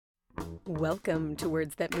Welcome to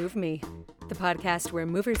Words That Move Me, the podcast where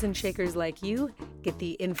movers and shakers like you get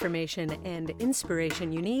the information and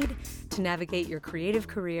inspiration you need to navigate your creative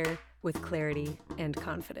career with clarity and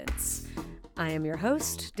confidence. I am your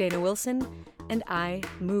host, Dana Wilson, and I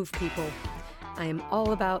move people. I am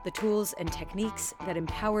all about the tools and techniques that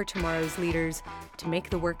empower tomorrow's leaders to make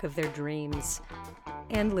the work of their dreams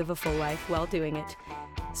and live a full life while doing it.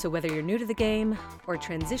 So whether you're new to the game or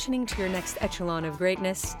transitioning to your next echelon of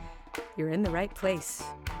greatness, you're in the right place.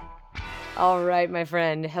 All right, my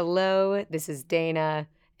friend. Hello, this is Dana,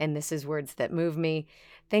 and this is Words That Move Me.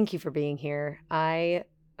 Thank you for being here. I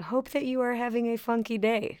hope that you are having a funky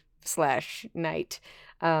day/night.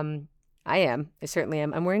 I am. I certainly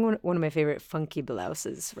am. I'm wearing one of my favorite funky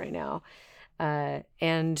blouses right now,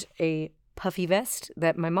 and a puffy vest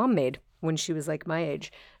that my mom made when she was like my age.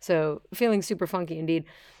 So feeling super funky indeed.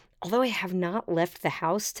 Although I have not left the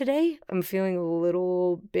house today, I'm feeling a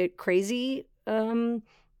little bit crazy,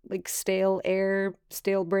 like stale air,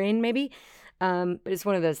 stale brain maybe. But it's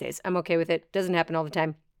one of those days. I'm okay with it. Doesn't happen all the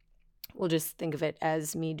time. We'll just think of it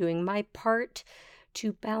as me doing my part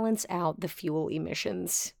to balance out the fuel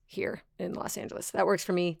emissions here in Los Angeles. That works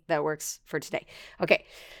for me. That works for today. Okay,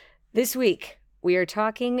 this week we are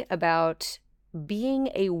talking about being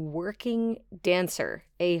a working dancer,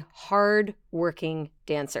 a hard-working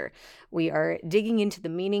dancer. We are digging into the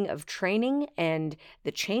meaning of training and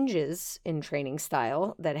the changes in training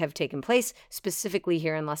style that have taken place, specifically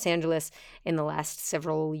here in Los Angeles in the last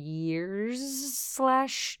several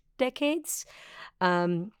years/decades.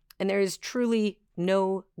 And there is truly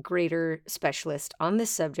no greater specialist on this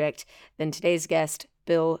subject than today's guest,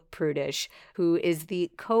 Bill Prudich, who is the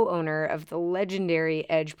co-owner of the legendary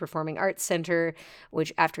Edge Performing Arts Center,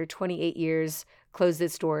 which after 28 years closed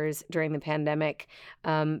its doors during the pandemic.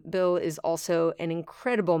 Bill is also an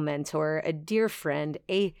incredible mentor, a dear friend,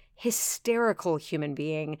 a hysterical human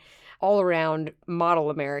being, all-around model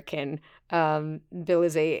American. Bill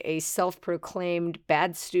is a self-proclaimed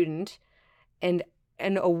bad student and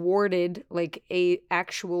an awarded, like a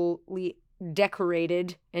actually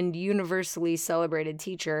decorated and universally celebrated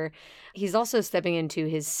teacher. He's also stepping into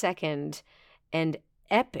his second and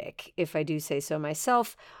epic, if I do say so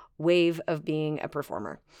myself, wave of being a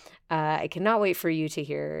performer. I cannot wait for you to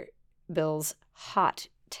hear Bill's hot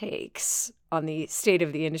takes on the state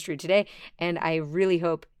of the industry today, and I really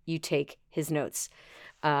hope you take his notes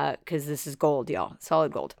because this is gold, y'all.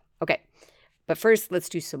 Solid gold. Okay. But first, let's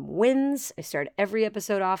do some wins. I start every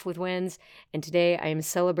episode off with wins, and today I am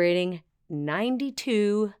celebrating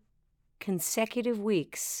 92 consecutive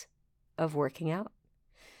weeks of working out.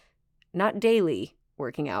 Not daily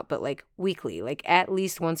working out, but like weekly, like at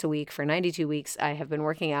least once a week for 92 weeks I have been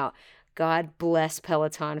working out. God bless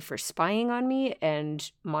Peloton for spying on me and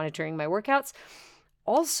monitoring my workouts.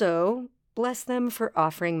 Also, bless them for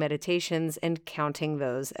offering meditations and counting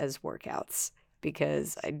those as workouts,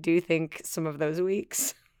 because I do think some of those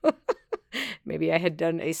weeks maybe I had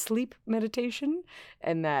done a sleep meditation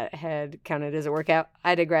and that had counted as a workout.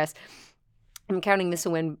 I digress. I'm counting this a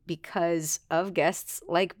win because of guests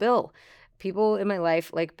like Bill. People in my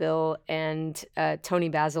life like Bill and Tony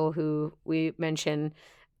Basil, who we mentioned.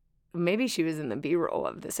 Maybe she was in the B-roll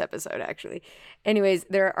of this episode, actually. Anyways,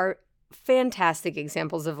 there are fantastic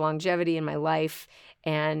examples of longevity in my life,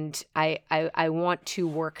 and I want to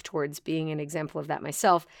work towards being an example of that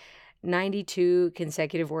myself. 92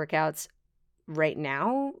 consecutive workouts right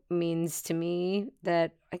now means to me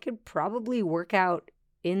that I could probably work out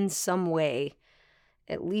in some way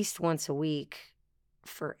at least once a week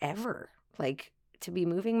forever. Like, to be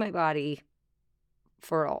moving my body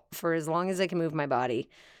for as long as I can move my body.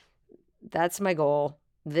 That's my goal.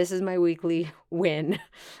 This is my weekly win.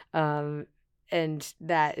 And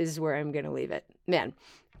that is where I'm going to leave it. Man,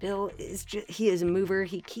 Bill he is a mover.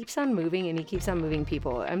 He keeps on moving and he keeps on moving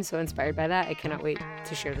people. I'm so inspired by that. I cannot wait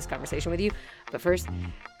to share this conversation with you. But first,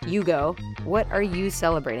 you go. What are you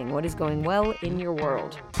celebrating? What is going well in your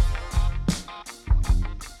world?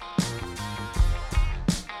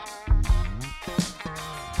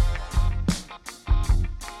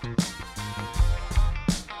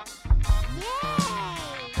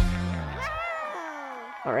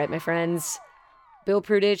 All right, my friends. Bill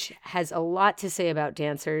Prudich has a lot to say about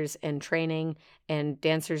dancers and training and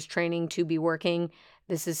dancers training to be working.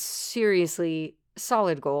 This is seriously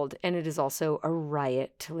solid gold, and it is also a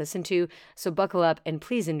riot to listen to. So buckle up and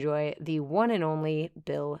please enjoy the one and only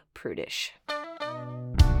Bill Prudich.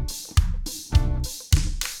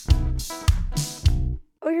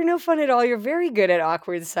 Oh, you're no fun at all. You're very good at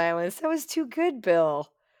awkward silence. That was too good,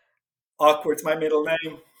 Bill. Awkward's my middle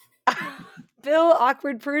name. Bill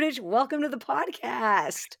Awkward Prudich, welcome to the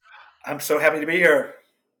podcast. I'm so happy to be here.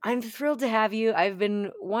 I'm thrilled to have you. I've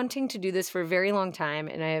been wanting to do this for a very long time,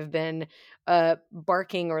 and I have been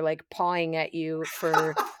barking or like pawing at you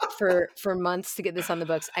for months to get this on the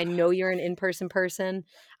books. I know you're an in-person person.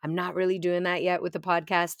 I'm not really doing that yet with the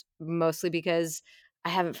podcast, mostly because I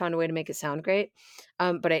haven't found a way to make it sound great.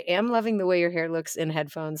 But I am loving the way your hair looks in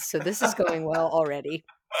headphones, so this is going well already.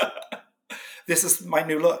 This is my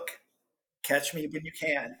new look. Catch me when you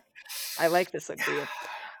can. I like this look for you.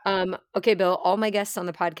 Okay, Bill, all my guests on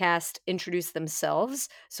the podcast introduce themselves.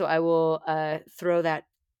 So I will throw that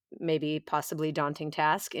maybe possibly daunting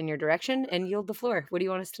task in your direction and yield the floor. What do you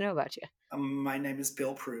want us to know about you? My name is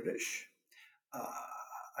Bill Prudich. Uh,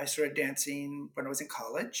 I started dancing when I was in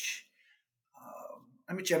college.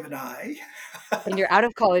 I'm a Gemini, And you're out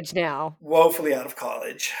of college now. woefully out of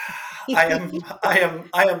college. I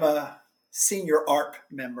am a senior ARP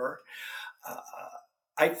member. Uh,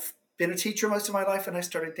 I've been a teacher most of my life, and I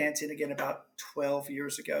started dancing again about 12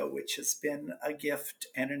 years ago, which has been a gift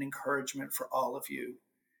and an encouragement for all of you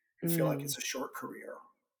who feel like Mm, it's a short career.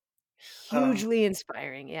 Um, hugely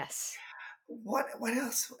inspiring, yes. what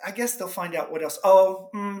else? I guess they'll find out what else. Oh,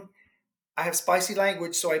 I have spicy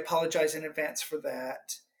language, so I apologize in advance for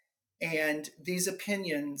that. And these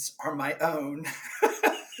opinions are my own.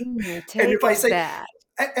 And if Take I say, that.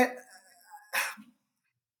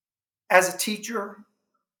 as a teacher,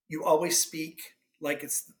 you always speak like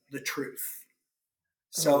it's the truth. Oh,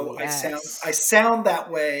 So I yes. sound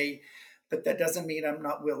that way, but that doesn't mean I'm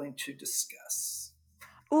not willing to discuss.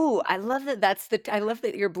 Ooh, I love that I love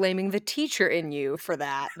that you're blaming the teacher in you for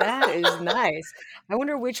that. That is nice. I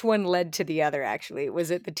wonder which one led to the other, actually.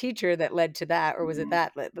 Was it the teacher that led to that, or was it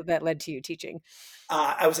that led to you teaching?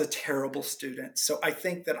 I was a terrible student, so I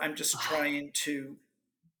think that I'm just Oh, trying to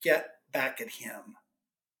get back at him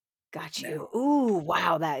got you. now. Ooh,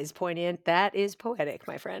 wow, that is poignant. That is poetic,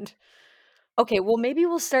 my friend. Okay, well, maybe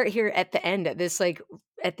we'll start here at the end at this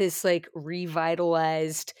like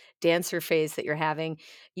revitalized dancer phase that you're having.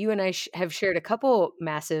 You and I have shared a couple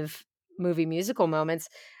massive movie musical moments,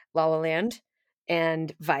 La La Land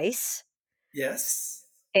and Vice. Yes,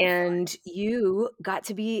 And Vice. you got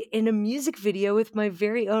to be in a music video with my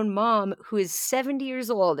very own mom, who is 70 years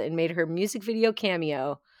old and made her music video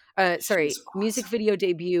cameo. She's Music awesome. video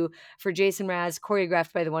debut for Jason Mraz,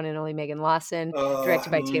 choreographed by the one and only Megan Lawson,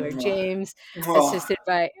 directed by Taylor Mwah, James,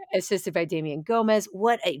 mwah. assisted by Damian Gomez.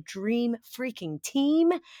 What a dream freaking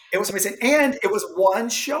team! It was amazing, and it was one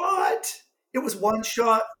shot. It was one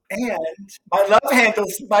shot, and my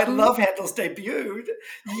Who love handles debuted.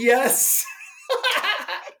 Yes.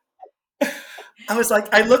 I was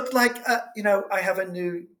like, I looked like, I have a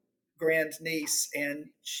new grand niece, and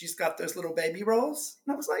she's got those little baby rolls.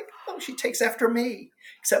 And I was like, oh, she takes after me,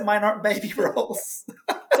 except mine aren't baby rolls.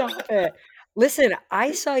 Stop it. Listen,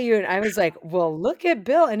 I saw you and I was like, well, look at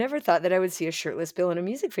Bill. I never thought that I would see a shirtless Bill in a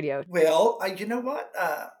music video. Well, you know what?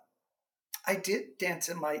 I did dance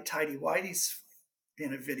in my tidy whities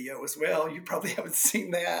in a video as well. You probably haven't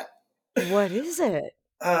seen that. What is it?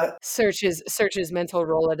 Uh, Searches mental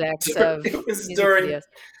Rolodex of it was music during videos.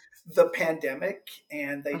 the pandemic,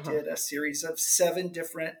 and they Uh-huh. did a series of 7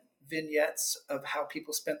 different vignettes of how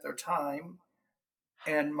people spent their time,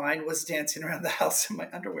 and mine was dancing around the house in my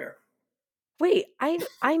underwear. Wait,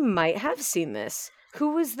 I might have seen this.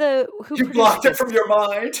 Who You produced blocked it this? from your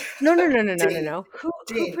mind. No, no, no, no, no, no, Dean, no. Who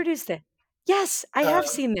Dean, produced it? Yes, I have um,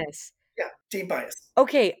 seen this. yeah, Dean Bias.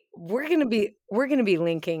 Okay, we're gonna be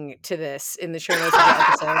linking to this in the show notes of the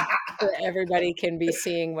episode so that everybody can be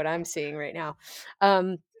seeing what I'm seeing right now.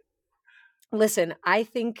 Um, listen, I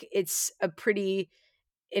think it's a pretty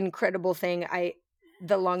incredible thing.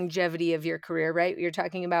 The longevity of your career, right? You're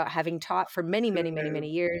talking about having taught for many, Who many, many, knew? many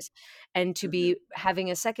years and to Who knew? be having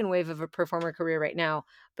a second wave of a performer career right now.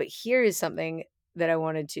 But here is something that I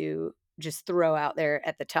wanted to just throw out there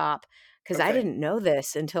at the top because I Okay. didn't know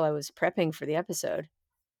this until I was prepping for the episode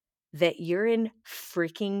that you're in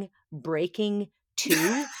freaking Breaking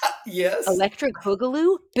 2 Yes. Electric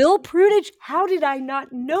Boogaloo? Bill Prudich? How did I not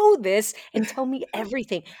know this? And tell me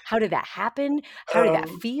everything. How did that happen? How did that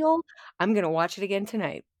Um, feel? I'm gonna watch it again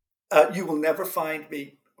tonight. you will never find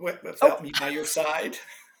me Oh, without me by your side.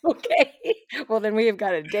 okay. Well, then we have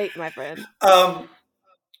got a date, my friend. Um,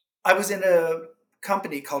 I was in a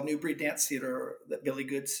company called New Breed Dance Theater that Billy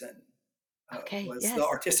Goodson Okay, was the yes.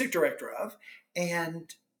 artistic director of,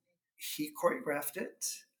 and he choreographed it.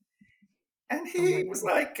 And Oh my he was goodness.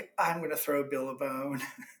 like, I'm going to throw Bill a bone.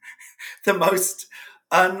 The most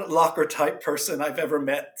unlocker type person I've ever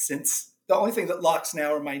met since The only thing that locks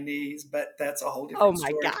now are my knees, but that's a whole Oh different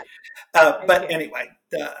my story. God. I But can't. anyway,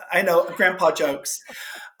 I know grandpa jokes.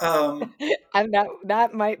 Um,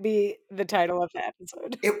 That might be the title of the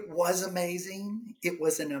episode. it was amazing. It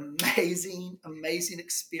was an amazing, amazing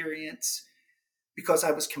experience because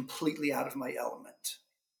I was completely out of my element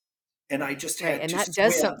and I Right, just right, had and to that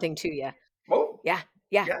does swim. something to you. Oh, Yeah,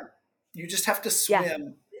 yeah, yeah. You just have to yeah.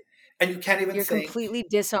 swim and you can't even You're think. completely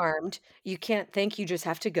disarmed. You can't think, you just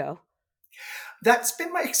have to go. That's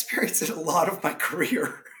been my experience in a lot of my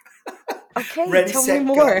career. Okay, Ready, tell me set,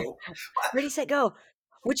 more. go. Ready, set, go.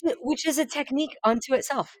 Which is a technique unto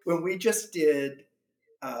itself. When we just did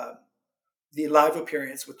uh, the live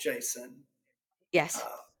appearance with Jason Yes,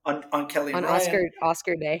 on Kelly and on Ryan,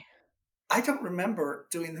 Oscar day. I don't remember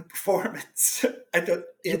doing the performance. I don't.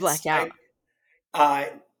 You It's blacked out.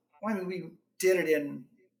 I. I mean, we did it in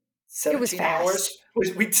It was 17 hours. fast.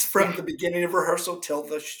 We Yeah, from the beginning of rehearsal till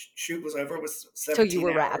the shoot was over was till you 17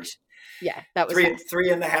 were hours. wrapped. Yeah, that was fast.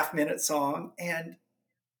 3.5 minute song, and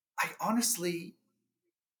I honestly,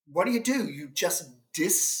 what do? You just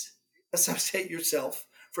disassociate yourself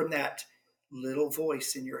from that little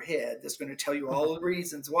voice in your head that's going to tell you Uh-huh, all the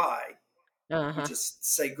reasons why. You uh-huh, just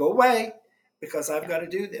say, go away because I've yeah, got to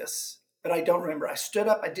do this. But I don't remember. I stood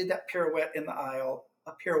up, I did that pirouette in the aisle,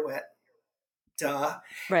 a pirouette, duh.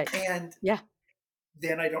 right. And Yeah,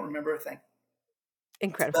 then I don't remember a thing.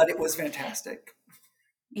 incredible. But it was fantastic.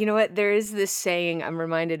 You know what? There is this saying I'm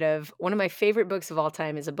reminded of. One of my favorite books of all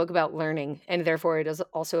time is a book about learning, and therefore it is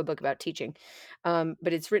also a book about teaching.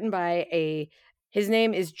 But it's written by his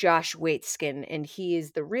name is Josh Waitzkin, and he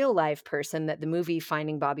is the real life person that the movie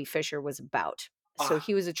Finding Bobby Fischer was about. So Ah,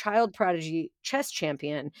 he was a child prodigy chess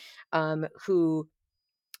champion who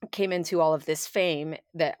came into all of this fame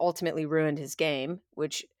that ultimately ruined his game,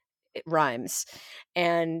 which it rhymes.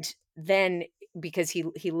 And then because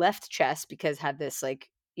he left chess because had this like,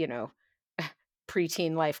 you know,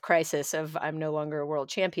 preteen life crisis of I'm no longer a world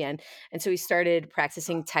champion. And so he started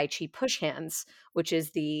practicing Tai Chi push hands, which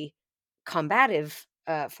is the combative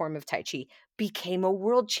form of Tai Chi, became a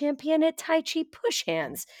world champion at Tai Chi push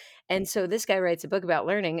hands. And so this guy writes a book about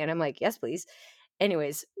learning, and I'm like, yes, please.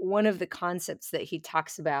 Anyways, one of the concepts that he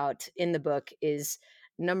talks about in the book is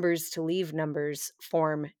numbers to leave numbers,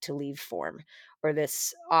 form to leave form, or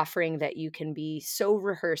this offering that you can be so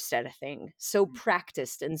rehearsed at a thing, so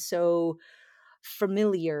practiced and so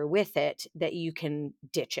familiar with it that you can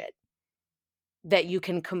ditch it, that you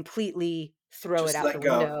can completely throw it just out the let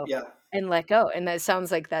go. window Yeah. and let go. And that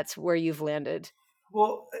sounds like that's where you've landed.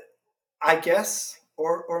 Well, I guess,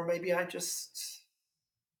 or maybe I just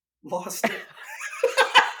lost it.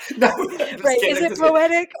 No, I'm just Right. kidding. Is I'm it just kidding.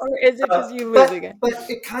 poetic or is it Uh, just you but losing it? but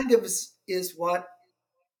it kind of is what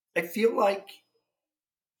I feel like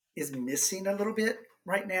is missing a little bit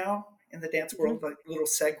right now in the dance Mhm. world. Like a little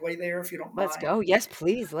segue there, if you don't Let's mind. go. Yes,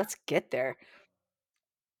 please. Let's get there.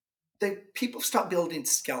 People stop building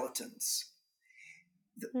skeletons,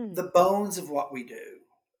 Hmm. the bones of what we do,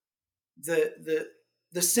 the the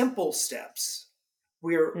the simple steps.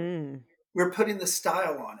 We're Mm. we're putting the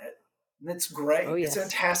style on it, and it's Oh, great. It's yes.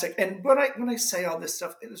 fantastic. And when I say all this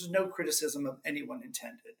stuff, there's no criticism of anyone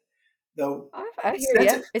intended. Though I hear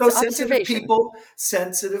you. It's though observation.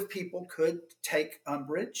 sensitive people could take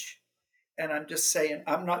umbrage. And I'm just saying,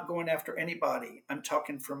 I'm not going after anybody. I'm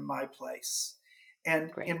talking from my place.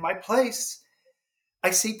 And Great. in my place,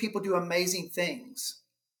 I see people do amazing things.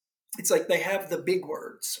 It's like they have the big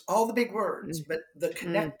words, all the big words, Mm. but the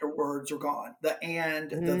Mm. connector words are gone. The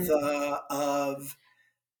and, Mm. of,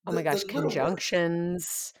 Oh my the gosh, little words.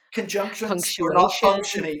 conjunctions, Conjunctions are not punctuation.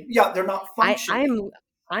 functioning. Yeah, they're not I functioning. I'm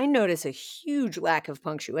I notice a huge lack of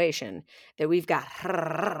punctuation that we've got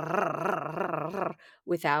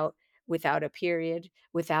without without a period,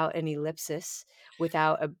 without an ellipsis,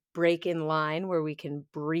 without a break in line where we can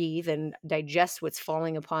breathe and digest what's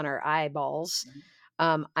falling upon our eyeballs.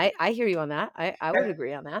 I hear you on that. I would And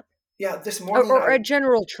agree on that. yeah, this Or, morning or I a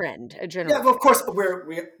general trend, a yeah, general well, of trend. course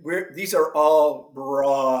we're these are all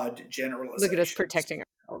broad Look at us generalizations. protecting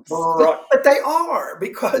ourselves. Broad, but they are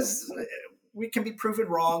because we can be proven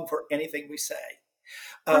wrong for anything we say.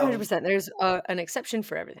 Um, 100%. There's an exception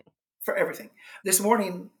for everything. for everything. This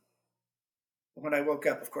morning when I woke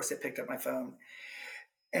up, of course, I picked up my phone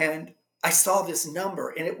and I saw this number,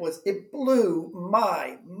 and it blew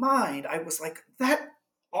my mind. I was like, that.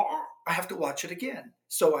 Oh, I have to watch it again.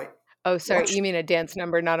 So I Oh, sorry, watched. you mean a dance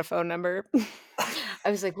number, not a phone number? I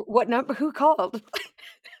was like, "What number? Who called?"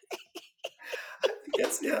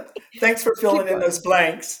 Yes, yeah. Thanks for Keep filling in going. those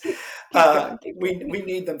blanks. Keep going, keep going. We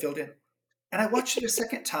need them filled in. And I watched it a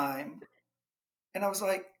second time, and I was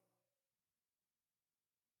like,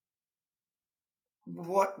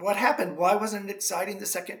 what happened? Why wasn't it exciting the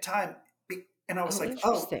second time? And I was Oh, like,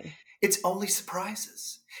 oh, interesting. it's only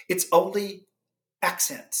surprises. It's only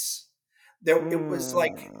accents. There, it was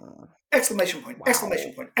like Mm, exclamation point,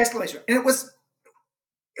 exclamation wow. point, exclamation, and it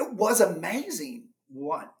was amazing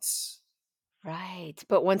once. Right.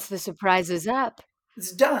 But once the surprise is up,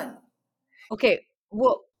 It's done. okay,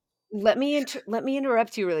 well, let me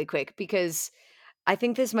interrupt you really quick because I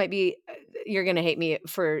think this might be you're gonna hate me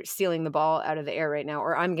for stealing the ball out of the air right now,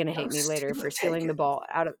 or I'm gonna No, hate me later steal for it, take stealing the it. ball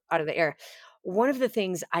out of the air. One of the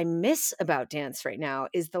things I miss about dance right now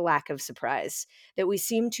is the lack of surprise, that we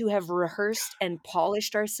seem to have rehearsed and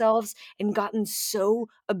polished ourselves and gotten so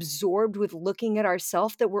absorbed with looking at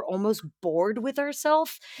ourselves that we're almost bored with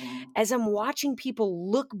ourselves. Mhm. As I'm watching people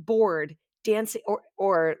look bored dancing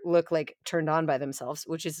or look like turned on by themselves,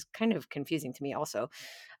 which is kind of confusing to me also.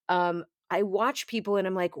 I watch people and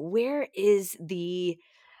I'm like, where is the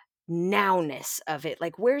nowness of it?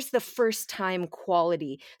 Like, where's the first time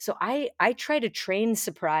quality? So I try to train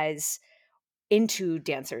surprise into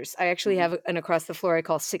dancers. I actually Mhm. have an across the floor I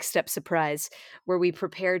call 6-step surprise, where we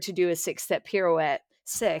prepare to do a 6-step pirouette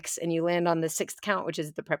 6 and you land on the 6th count, which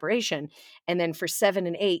is the preparation. And then for 7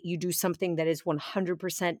 and 8, you do something that is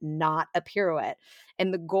 100% not a pirouette.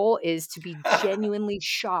 And the goal is to be genuinely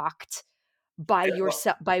shocked by Yeah, well,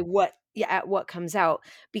 yourself by what yeah, at what comes out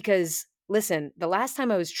because listen, the last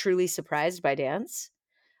time I was truly surprised by dance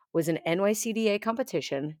was an NYCDA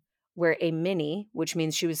competition where a mini, which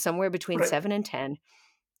means she was somewhere between right. 7 and 10,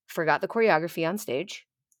 forgot the choreography on stage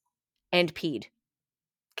and peed.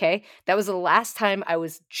 Okay? That was the last time I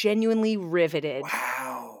was genuinely riveted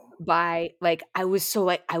Wow. by I was so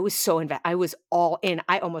I was all in.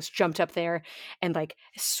 I almost jumped up there and like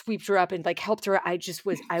sweeped her up and like helped her. I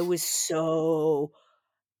was so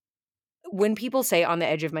when people say on the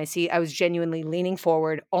edge of my seat, I was genuinely leaning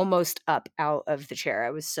forward, almost up out of the chair.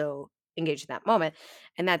 I was so engaged in that moment.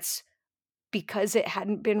 And that's because it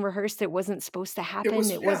hadn't been rehearsed. It wasn't supposed to It happen.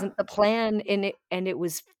 was, It yeah, wasn't the plan. And it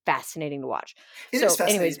was fascinating to watch. it is So,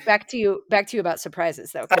 anyways, fascinating. Back to you about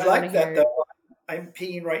surprises though, I because I want to like that hear though. I'm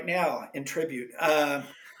peeing right now in tribute.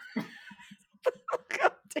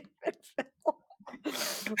 God damn it, Phil.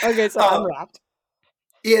 Okay, so I'm Uh, wrapped.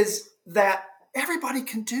 is that everybody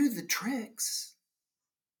can do the tricks.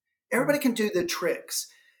 Mhm. Everybody can do the tricks.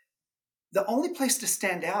 The only place to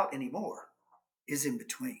stand out anymore is in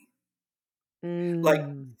between. Like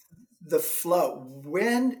Mm, the flow.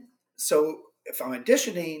 So if I'm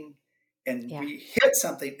auditioning and yeah, we hit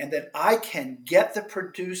something and then I can get the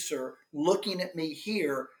producer looking at me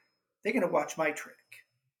here, they're going to watch my trick,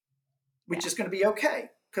 which yeah, is going to be okay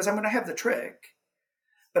because I'm going to have the trick,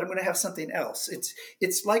 but I'm going to have something else.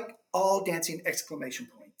 It's like all dancing exclamation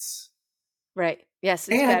points. right. Yes,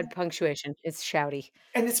 it's bad And punctuation. It's shouty.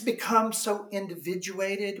 and it's become so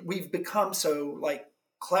individuated. We've become so like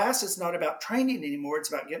class is not about training anymore. It's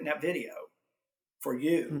about getting that video for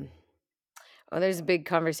Hmm. you. Well, there's a big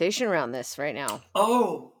conversation around this right now.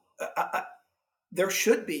 Oh, there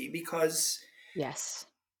should be because Yes.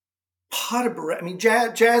 pot of bread. I mean,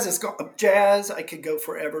 jazz is gone. Jazz, I could go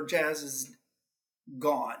forever. Jazz is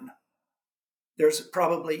gone. There's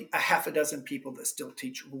probably a half a dozen people that still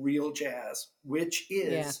teach real jazz, which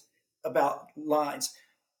Yeah. is about lines.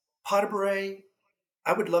 Pot de Beret,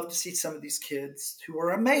 I would love to see some of these kids who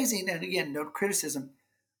are amazing, and again, no criticism,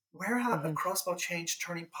 wear out a Mhm. crossbow change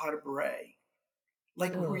turning pot de Beret.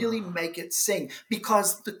 Like Ooh, really make it sing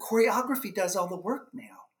because the choreography does all the work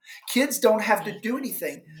now. Kids don't have to make do it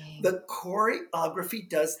anything. sing. The choreography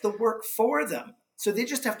does the work for them. So they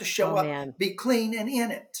just have to Oh, show up, man. be clean and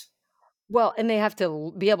in it. Well, and they have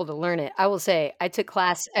to be able to learn it. I will say, I took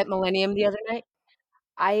class at Millennium the other night.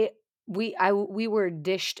 I we were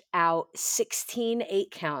dished out 16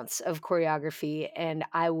 8 counts of choreography, and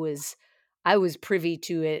I was privy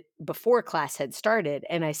to it before class had started,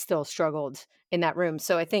 and I still struggled in that room.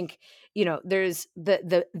 So I think, there's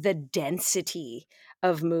the density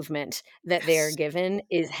of movement that they are Yes. given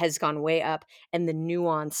is has gone way up, and the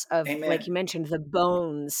nuance of, like Amen. you mentioned, the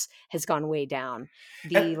bones has gone way down.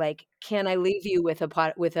 And The, like, can I leave you with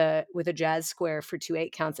with a jazz square for 2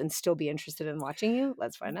 8 counts and still be interested in watching you?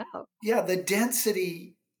 Let's find out. yeah, the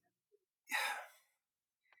density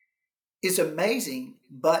is amazing,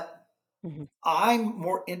 but Mhm, I'm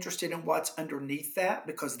more interested in what's underneath that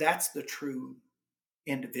because that's the true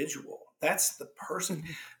individual. That's the person.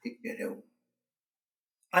 mhm. You know,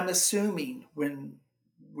 I'm assuming when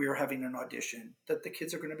we're having an audition that the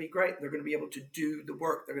kids are going to be great. They're going to be able to do the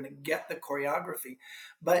work. They're going to get the choreography.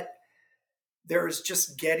 But there's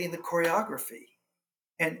just getting the choreography.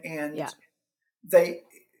 And Yeah. they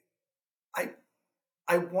I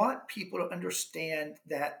I want people to understand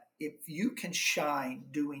that if you can shine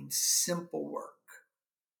doing simple work,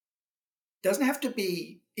 doesn't have to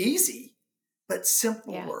be easy, but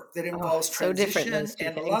simple Yeah. work that Oh, involves so different, transition those two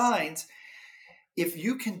and things. lines. If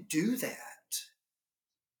you can do that,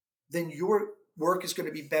 then your work is going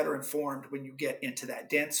to be better informed when you get into that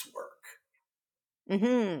dense work.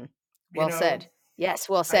 Mhm. You Well know, said. Yes,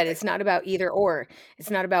 well I, said. It's not about either or. It's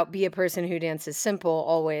not about be a person who dances simple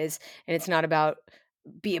always, and it's not about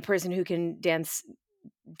be a person who can dance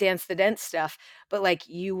the dense stuff, but, like,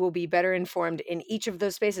 you will be better informed in each of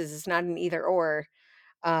those spaces. It's not an either or,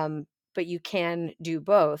 um, but you can do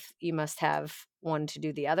both. You must have one to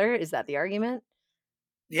do the other. Is that the argument?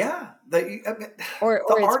 yeah, Or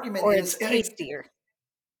the or it's argument or is it's tastier.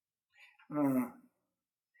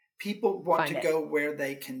 people want to Find it. go where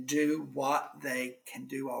they can do what they can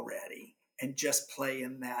do already and just play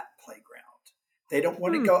in that playground. They don't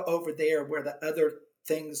want to Hmm, go over there where the other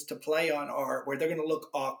things to play on are, where they're going to look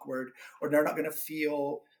awkward or they're not going to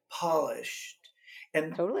feel polished.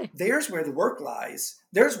 And totally. there's where the work lies.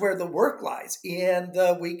 There's where the work lies in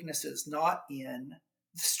the weaknesses, not in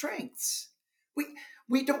the strengths. We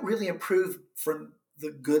we don't really improve from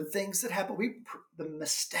the good things that happen. The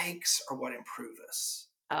mistakes are what improve us.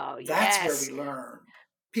 Oh, That's where we yes. learn.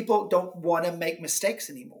 People don't want to make mistakes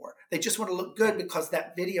anymore. They just want to look Yeah, good because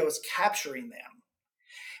that video is capturing them.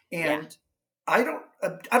 yeah. And I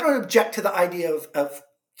don't object to the idea of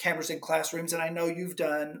cameras in classrooms, and I know you've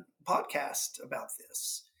done podcasts about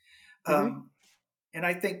this. Mhm, Um, and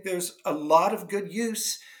I think there's a lot of good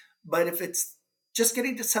use, but if it's just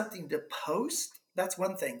getting to something to post, that's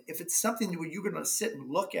one thing. If it's something where you're going to sit and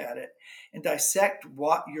look at it and dissect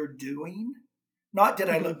what you're doing, not did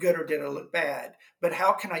I mhm. look good or did I look bad, but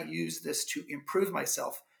how can I use this to improve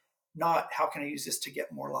myself, not how can I use this to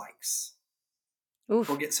get more likes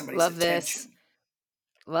or Oof, get somebody's love this. attention.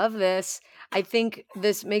 Love this. I think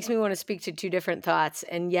this makes me wanna speak to 2 different thoughts,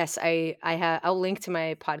 and yes, I'll link to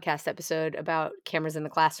my podcast episode about cameras in the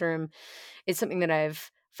classroom. It's something that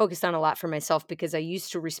I've focused on a lot for myself because I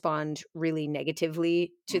used to respond really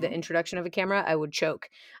negatively to the Mm-hmm. introduction of a camera. I would choke.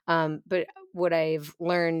 But what I've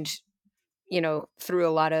learned, through a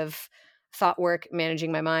lot of thought work,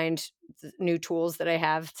 managing my mind, new tools that I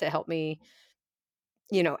have to help me,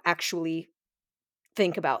 actually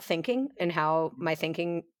think about thinking and how my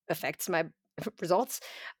thinking affects my results,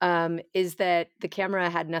 is that the camera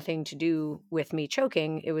had nothing to do with me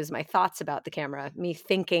choking. It was my thoughts about the camera, me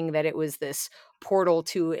thinking that it was this portal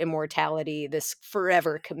to immortality, this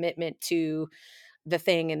forever commitment to the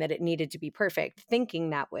thing and that it needed to be perfect. Thinking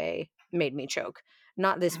that way made me choke,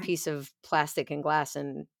 not this Mm-hmm. piece of plastic and glass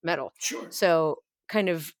and metal. Sure. So, kind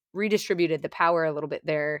of redistributed the power a little bit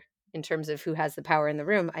there in terms of who has the power in the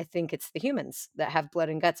room. I think it's the humans that have blood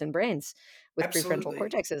and guts and brains with prefrontal Absolutely.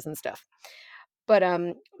 cortexes and stuff. But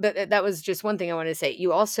that was just one thing I wanted to say.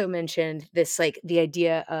 You also mentioned this, like, the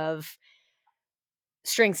idea of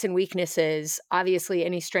strengths and weaknesses. Obviously,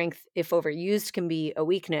 any strength, if overused, can be a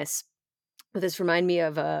weakness. But this remind me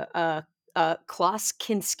of a Klaus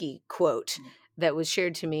Kinski quote that was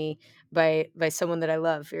shared to me by someone that I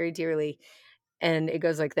love very dearly, and it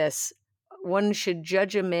goes like this: "One should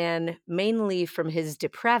judge a man mainly from his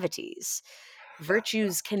depravities.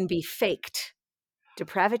 Virtues can be faked.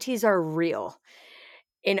 Depravities are real."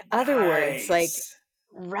 In other words, like, Nice.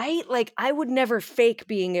 right? Like, I would never fake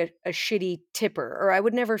being a shitty tipper, or I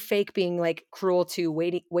would never fake being, like, cruel to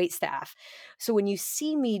wait staff. So when you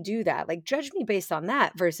see me do that, like, judge me based on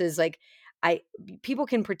that versus, like, I people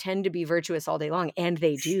can pretend to be virtuous all day long, and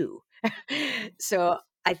they do. Mhm. So,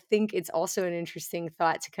 I think it's also an interesting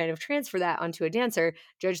thought to kind of transfer that onto a dancer,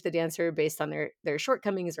 judge the dancer based on their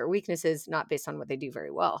shortcomings or weaknesses, not based on what they do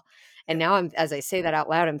very well. And Yeah. now as I say that out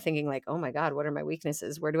loud, I'm thinking like, "Oh my god, what are my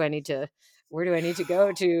weaknesses? Where do I need to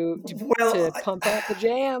go to Well, pump up the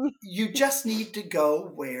jam?" you just need to go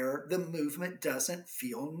where the movement doesn't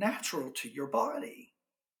feel natural to your body.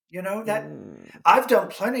 You know, that Mm. I've done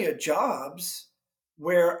plenty of jobs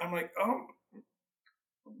where I'm like, oh,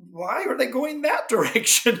 why are they going that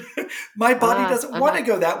direction? My body doesn't want Uh-huh. to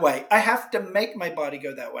go that way. I have to make my body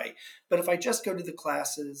go that way. But if I just go to the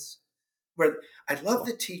classes where I love Cool.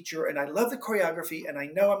 the teacher and I love the choreography and I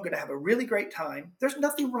know I'm going to have a really great time, there's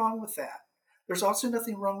nothing wrong with that. There's also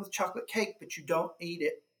nothing wrong with chocolate cake, but you don't eat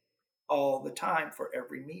it all the time for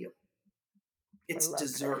every meal. I It's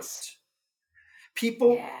love this. dessert.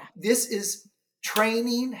 People, Yeah. this is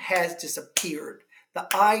training has disappeared.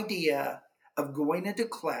 The idea of going into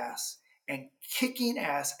class and kicking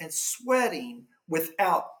ass and sweating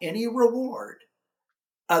without any reward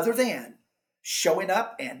other than showing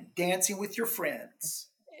up and dancing with your friends.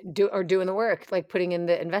 doing the work, like putting in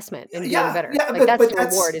the investment and getting Yeah, better. yeah, Like that's but the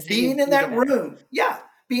that's reward is that being in you get that better. room. Yeah,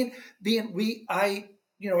 being we I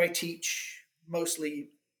I teach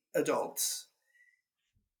mostly adults,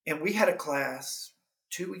 and we had a class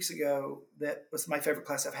 2 weeks ago that was my favorite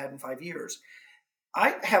class I've had in 5 years.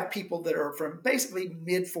 I have people that are from basically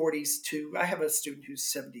mid 40s to I have a student who's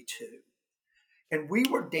 72, and we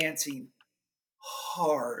were dancing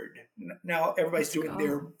hard. Now everybody's Let's doing go.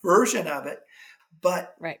 their version of it,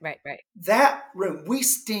 but Right, right, right. that room we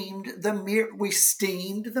steamed the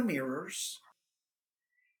mirrors,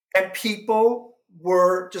 and people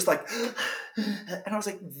were just like and I was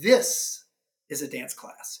like, this is a dance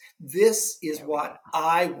class. This is There we what go.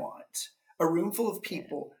 I want. A room full of Yeah.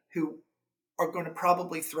 people who are going to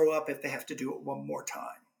probably throw up if they have to do it one more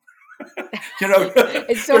time.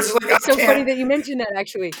 It's They're so just like, it's I so funny can't. that you mentioned that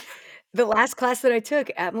actually. The last class that I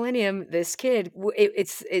took at Millennium, this kid,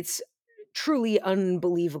 it's truly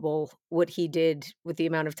unbelievable what he did with the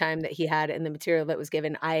amount of time that he had and the material that was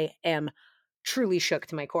given. I am truly shook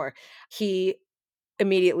to my core. He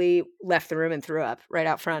immediately left the room and threw up right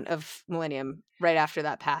out front of Millennium right after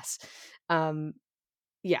that pass. Um,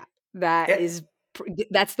 yeah, that It, is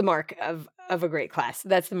that's the mark of a great class.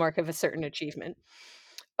 That's the mark of a certain achievement.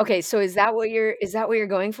 Okay, so is that what you're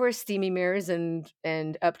going for? Steamy mirrors and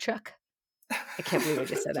upchuck? I can't believe I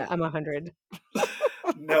just said that. I'm 100.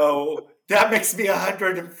 no, that makes me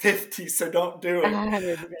 150, so don't do it.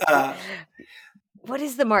 150. Uh, What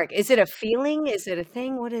is the mark? Is it a feeling? Is it a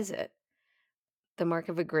thing? What is it? The mark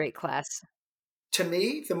of a great class. to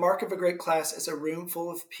me, the mark of a great class is a room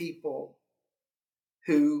full of people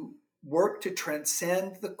who work to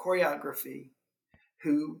transcend the choreography,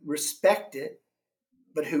 who respect it,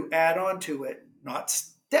 but who add on to it, not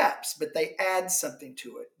steps, but they add something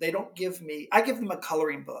to it. They don't give me, I give them a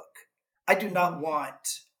coloring book. I do not Mhm.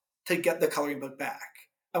 want to get the coloring book back.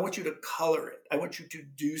 I want you to color it. I want you to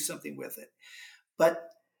do something with it. But,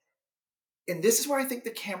 and this is where I think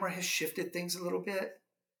the camera has shifted things a little bit.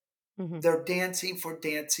 Mhm. They're dancing for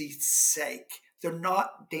dancing's sake. They're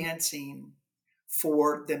not dancing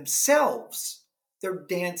for themselves. They're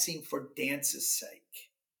dancing for dance's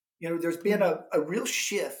sake. There's been Mhm. a real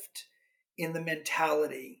shift in the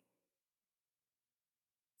mentality.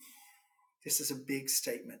 This is a big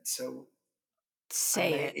statement, so I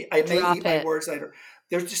Say it. may I may eat Drop my it. words later.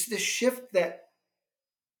 There's just this shift that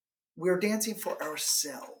we're dancing for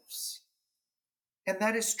ourselves. And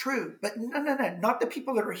that is true. But no, no, no, not the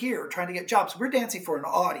people that are here trying to get jobs. We're dancing for an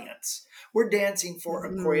audience. We're dancing for a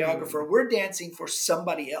Mm. choreographer. We're dancing for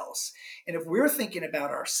somebody else. And if we're thinking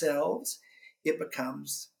about ourselves, it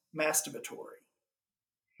becomes masturbatory.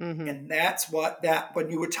 Mhm. And that's what that, when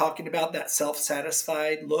you were talking about that self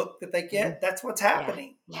satisfied look that they Mhm. get, that's what's Yeah.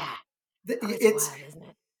 happening. Yeah. Oh, it's It's wild, isn't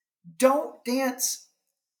it? don't dance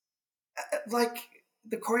like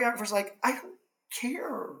the choreographer's like, I don't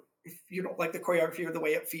care if you don't like the choreography or the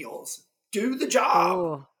way it feels. Do the job.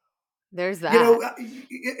 Oh, there's You that. know,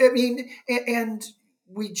 I mean, and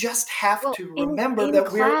we just have Well, to in remember in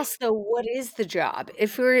that we're class though, what is the job?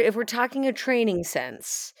 If we're talking a training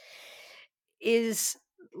sense, is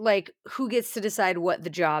like who gets to decide what the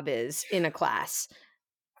job is in a class?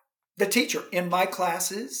 the teacher. In my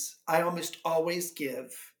classes, I almost always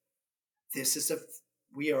give this is a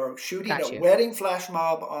we are shooting a Got you. wedding flash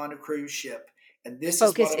mob on a cruise ship, and this is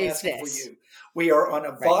what Focus I'm is asking for this. you. We are on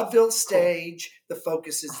a Right. vaudeville Cool. stage. The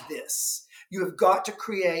focus is Oh, this. You have got to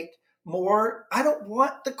create more. I don't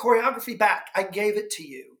want the choreography back. I gave it to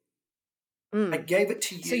you. I mm. gave it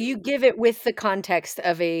to So you you. give it with the context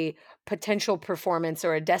of a potential performance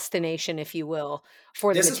or a destination, if you will,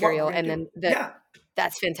 for the This is what we're material, going and to do. then Yeah,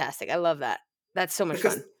 that's fantastic. I love that. That's so much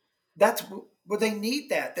because fun. that's well, they need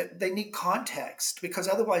that they need context, because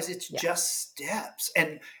otherwise it's Yeah, just steps,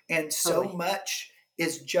 and so totally. much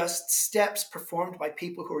is just steps performed by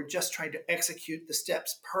people who are just trying to execute the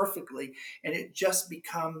steps perfectly, and it just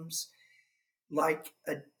becomes like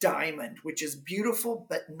a diamond, which is beautiful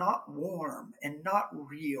but not warm and not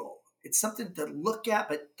real. It's something to look at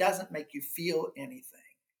but doesn't make you feel anything.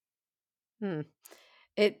 Hmm.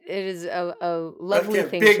 It is a lovely Again,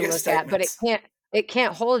 thing to big look at, but it statements. can't it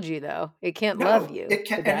can't hold you though. It can't love No, you, it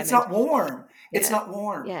can't, the and it's diamond. not warm. It's Yeah. not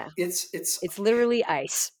warm. Yeah. It's It's literally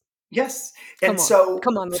ice. yes. Come And on. so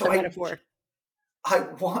Come on with so the I metaphor. I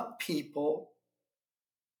want people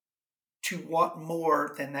to want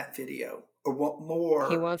more than that video, or want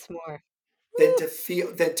He more wants more. than Woo! to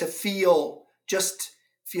feel just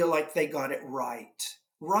feel like they got it right.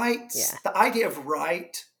 Yeah. The idea of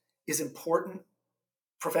right is important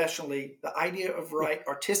professionally. The idea of Yeah. right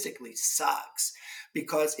artistically sucks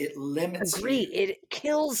because it limits Agree. you. It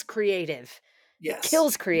kills creative. Yes.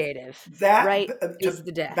 Kills creative, That right? Is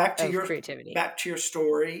the death back to of your creativity. back to your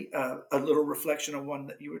story. A little reflection on one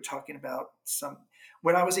that you were talking about.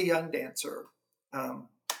 When I was a young dancer, um,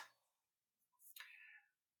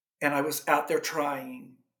 and I was out there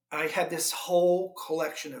trying. I had this whole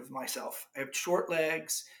collection of myself. I have short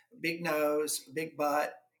legs, big nose, big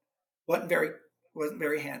butt. wasn't very wasn't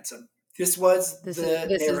very handsome. This was the This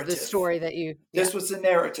is the narrative. story that you, yeah. This was the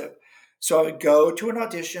narrative. So I would go to an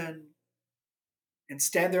audition and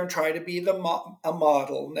stand there and try to be a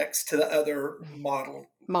model next to the other model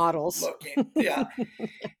Models. looking, yeah,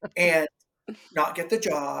 and not get the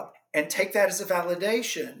job and take that as a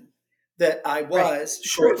validation that I Right. was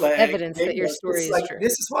short Proof, leg, evidence big that your nose. This story is is like true.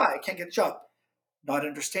 this is why I can't get a job. Not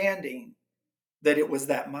understanding that it was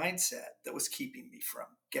that mindset that was keeping me from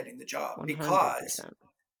getting the job, because 100%.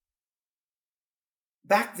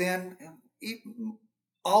 back then,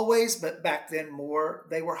 always, but back then more,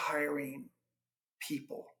 they were hiring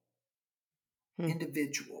people, Hmm.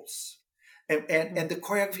 individuals, and the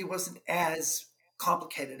choreography wasn't as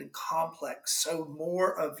complicated and complex, so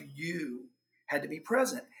more of you had to be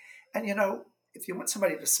present. And if you want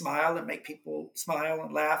somebody to smile and make people smile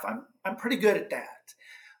and laugh, I'm pretty good at that.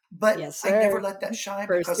 But Yes, I never sir. let that shine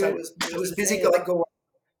First because I to was I first was to busy say it.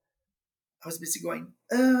 I was busy going.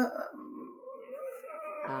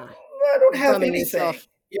 Ah, I don't have bumming anything, yourself,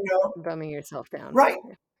 you know. bumming yourself down. Right.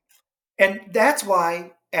 Yeah. And that's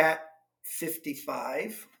why at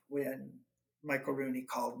 55, when Michael Rooney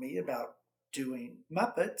called me about doing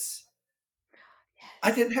Muppets, I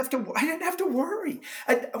Yes. didn't have to. I didn't have to worry.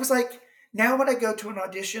 I was like, now when I go to an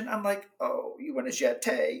audition, I'm like, oh, you want a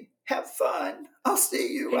jeté? Have fun. I'll see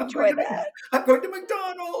you. Enjoy that. I'm going to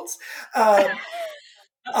McDonald's. Um,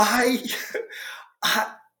 I,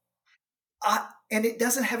 I, and it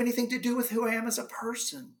doesn't have anything to do with who I am as a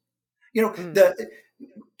person. Mm.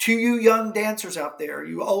 To you young dancers out there,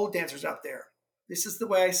 you old dancers out there, this is the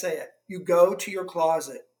way I say it. You go to your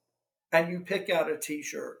closet and you pick out a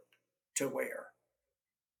t-shirt to wear.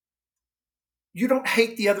 You don't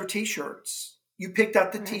hate the other t-shirts. You picked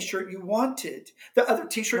out the Right. t-shirt you wanted. The other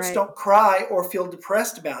t-shirts Right. don't cry or feel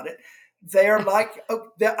depressed about it. They're like,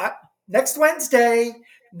 oh, next Wednesday,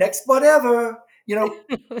 next whatever,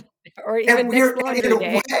 Or and even next in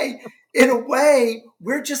laundry a day. way,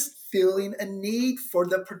 we're just feeling a need for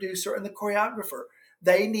the producer and the choreographer.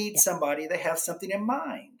 They need Yeah. somebody, they have something in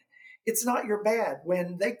mind. It's not your bad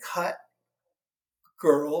when they cut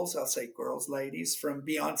girls, I'll say girls, ladies, from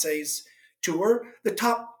Beyonce's tour. The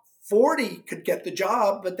top 40 could get the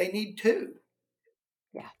job, but they need two.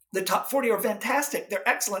 Yeah. The top 40 are fantastic. They're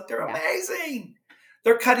excellent. They're Yeah. amazing.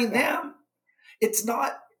 They're cutting Yeah. them. It's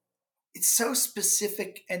not, it's so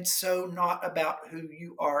specific and so not about who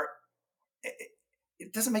you are.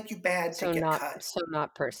 It doesn't make you bad to get cut. So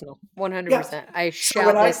not personal. Yeah. 100%. I So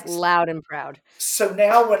when shout I this loud and proud. so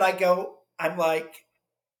now when I go, I'm like,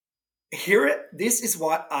 hear it. This is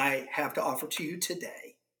what I have to offer to you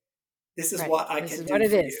today. This is Right. what I This can is what do it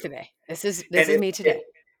for is you. today. This And is me today.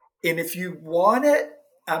 if you want it,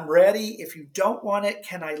 I'm ready. If you don't want it,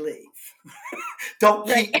 can I leave? Don't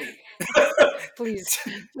Right. keep me. Please,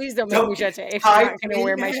 please don't make me Don't shut if you're tie not going to me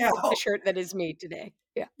wear the now. shirt that is me today.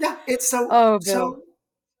 Yeah. Yeah, it's so Oh, Bill. so.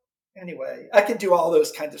 Anyway, I can do all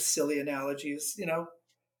those kinds of silly analogies.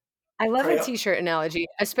 I love a Pray up. t-shirt analogy,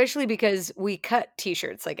 especially because we cut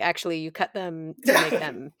t-shirts. Like actually you cut them to make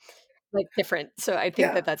them like different. So I think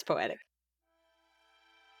Yeah. that that's poetic.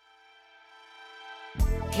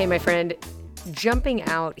 Hey, my friend, jumping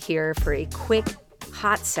out here for a quick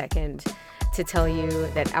hot second to tell you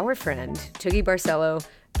that our friend, Toogie Barcelo,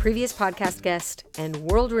 previous podcast guest and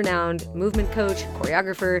world-renowned movement coach,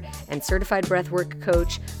 choreographer, and certified breathwork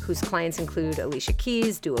coach, whose clients include Alicia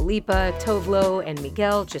Keys, Dua Lipa, Tovlo, and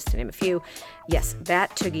Miguel, just to name a few. Yes,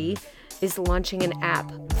 that Toogie is launching an app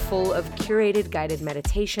full of curated guided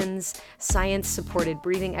meditations, science-supported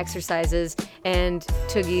breathing exercises, and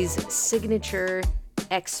Toogie's signature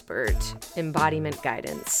expert embodiment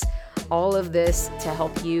guidance. All of this to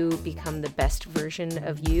help you become the best version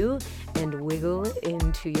of you and wiggle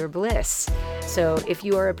into your bliss. So if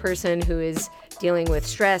you are a person who is dealing with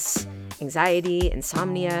stress, anxiety,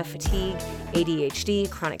 insomnia, fatigue,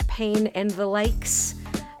 ADHD, chronic pain, and the likes,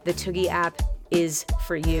 the Toogie app is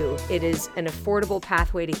for you. It is an affordable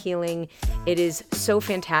pathway to healing. It is so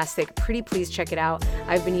fantastic. Pretty please check it out.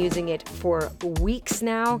 I've been using it for weeks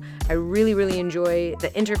now. I really, really enjoy the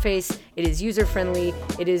interface. It is user-friendly.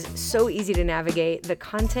 It is so easy to navigate. The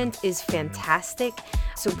content is fantastic.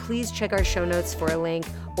 So please check our show notes for a link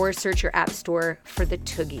or search your app store for the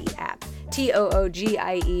Toogie app.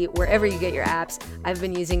 Toogie, wherever you get your apps. I've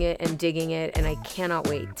been using it and digging it, and I cannot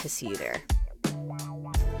wait to see you there.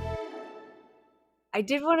 I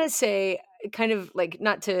did wanna say, kind of like,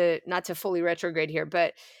 not to fully retrograde here,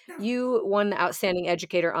 but No. you won the Outstanding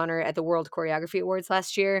Educator honor at the World Choreography Awards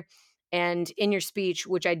last year, and in your speech,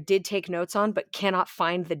 which I did take notes on, but cannot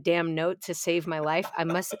find the damn note to save my life, I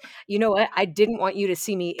must you know what? I didn't want you to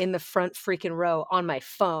see me in the front freaking row on my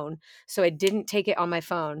phone, so I didn't take it on my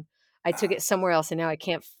phone. I took Uh, it somewhere else, and now I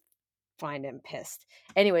can't find him pissed.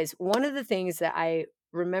 Anyways, one of the things that I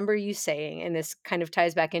remember you saying, and this kind of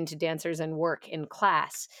ties back into dancers and work in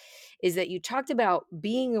class, is that you talked about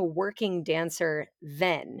being a working dancer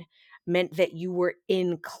then meant that you were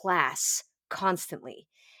in class constantly.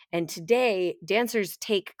 And today, dancers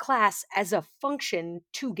take class as a function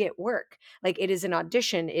to get work. Like it is an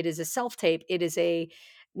audition, it is a self tape, it is a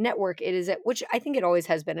network, it is a, which I think it always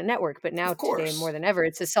has been a network, but now of today more course. than ever,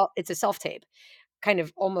 it's a self tape kind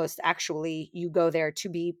of almost actually you go there to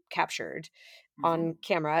be captured Hmm. on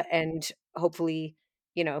camera and hopefully,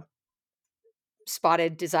 you know,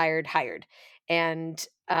 spotted, desired, hired. And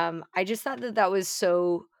I just thought that that was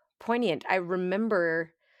so poignant. I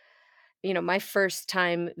remember, you know, my first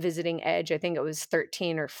time visiting Edge, I think it was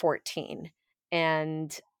 13 or 14.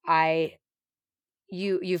 And I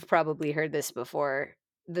you've probably heard this before.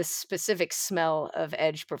 The specific smell of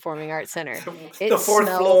Edge Performing Arts Center. The It fourth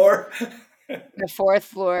smelled floor. the 4th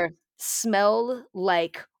floor smelled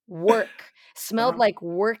like work, smelled Uh-huh. like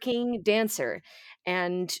working dancer,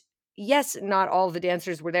 and yes, not all the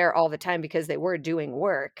dancers were there all the time because they were doing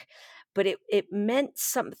work, but it meant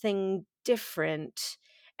something different,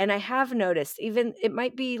 and I have noticed even it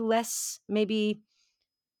might be less maybe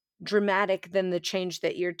dramatic than the change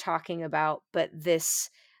that you're talking about, but this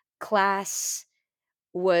class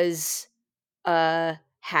was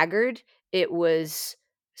haggard, it was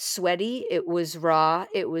sweaty, it was raw,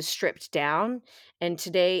 it was stripped down, and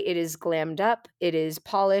today it is glammed up, it is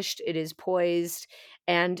polished, it is poised,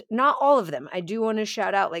 and not all of them. I do wanna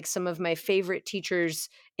shout out, like, some of my favorite teachers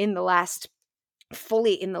in the last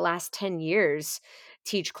fully in the last 10 years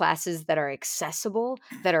teach classes that are accessible,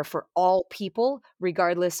 that are for all people,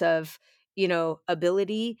 regardless of, you know,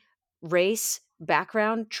 ability, race,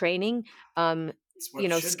 background, training, um, It's what you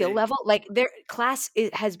it know, should skill be. level. Like their class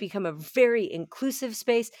has become a very inclusive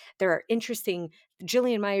space. There are interesting.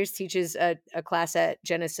 Jillian Myers teaches a class at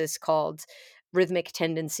Genesis called Rhythmic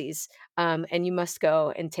Tendencies, and you must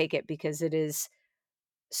go and take it because it is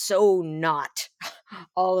so not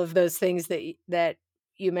all of those things that that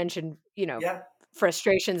you mentioned, you know, Yeah.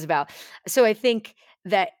 frustrations about. So I think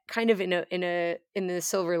that kind of in the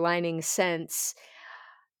silver lining sense,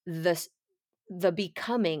 the the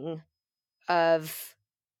becoming of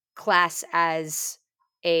class as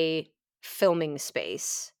a filming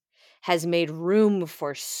space has made room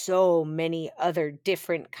for so many other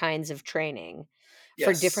different kinds of training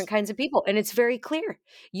for different Yes. kinds of people, and it's very clear.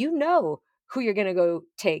 You know who you're gonna go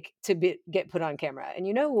take to get put on camera, and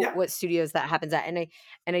you know Yeah. what studios that happens at,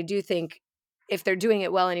 and I do think if they're doing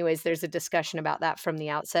it well anyways, there's a discussion about that from the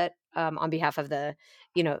outset, on behalf of the,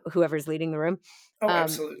 you know, whoever's leading the room, Oh,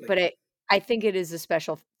 absolutely. but I think it is a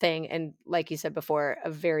special thing, and like you said before, a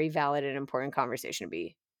very valid and important conversation to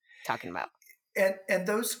be talking about. And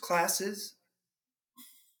those classes,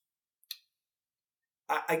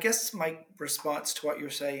 I guess my response to what you're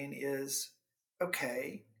saying is,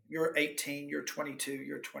 okay, you're 18, you're 22,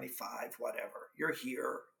 you're 25, whatever. You're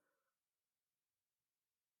here.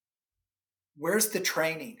 Where's the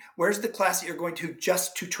training? Where's the class that you're going to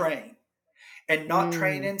just to train? And not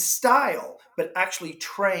train Mm, in style, but actually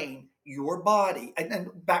train your body.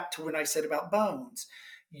 And back to when I said about bones,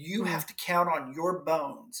 you mhm. have to count on your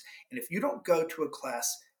bones. And if you don't go to a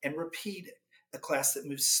class and repeat it, a class that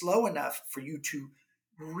moves slow enough for you to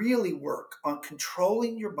really work on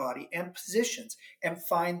controlling your body and positions and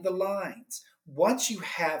find the lines. Once you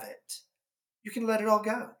have it, you can let it all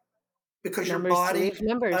go because your Numbers to body leave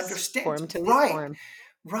numbers, understands. form to leave Right. form.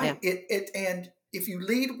 Yeah. Right. It and if you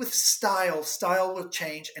lead with style, style will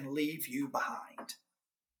change and leave you behind.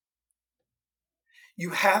 You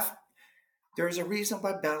have There's a reason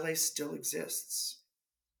why ballet still exists.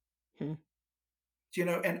 Hmm. You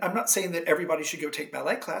know, and I'm not saying that everybody should go take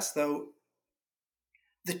ballet class, though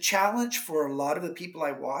the challenge for a lot of the people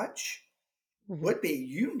I watch Mhm. would be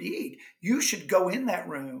you should go in that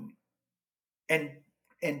room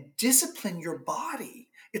and discipline your body.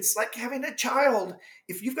 It's like having a child.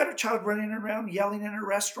 If you've got a child running around yelling in a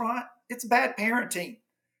restaurant, it's bad parenting.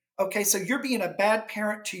 Okay, so you're being a bad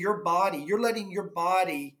parent to your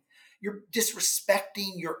body. You're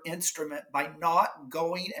disrespecting your instrument by not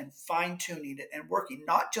going and fine tuning it and working,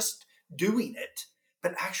 not just doing it,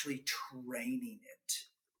 but actually training it.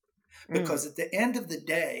 Mm. Because at the end of the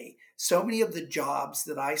day, so many of the jobs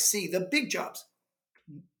that I see, the big jobs,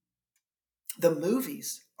 The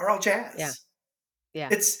movies are all Yeah. jazz. Yeah.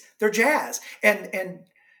 They're jazz, and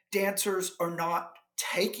dancers are not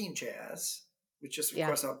taking jazz, which is, of Yeah.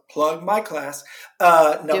 course, I'll plug my class. No,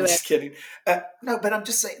 I'm Do it. just kidding. No, but I'm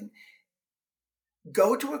just saying,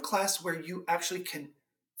 go to a class where you actually can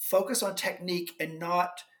focus on technique and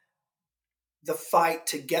not the fight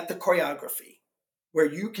to get the choreography, where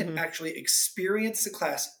you can Mhm. actually experience the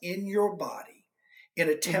class in your body in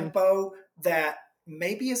a Mhm. tempo that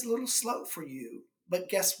maybe is a little slow for you. But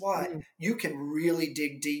guess what? Mm. You can really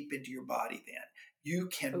dig deep into your body then. You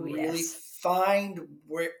can Oh, really yes. find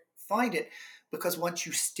it, because once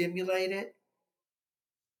you stimulate it,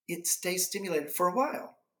 it stays stimulated for a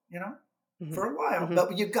while, you know? Mhm. For a while. Mhm.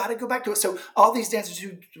 But you've got to go back to it. So all these dancers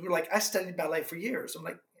who were like, I studied ballet for years. I'm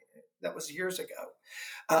like, that was years ago.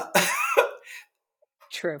 Uh,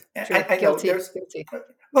 True. True. I know Guilty. there's, Guilty.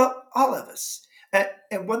 well, all of us.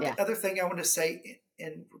 And one Yeah. other thing I want to say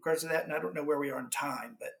in regards to that, and I don't know where we are in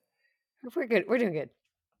time, but We're good. We're doing good.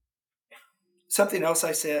 something else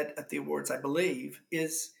I said at the awards, I believe,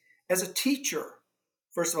 is as a teacher,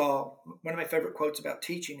 first of all, one of my favorite quotes about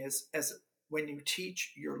teaching is, as when you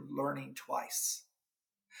teach, you're learning twice.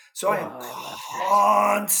 So Oh, I am I love that.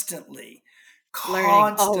 constantly, Learning.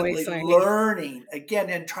 constantly Always learning. learning again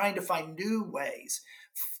and trying to find new ways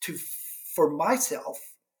to for myself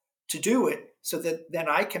to do it so that then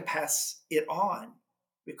I can pass it on.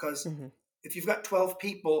 Because Mhm. if you've got 12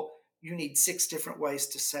 people, you need six different ways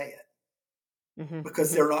to say it, Mhm.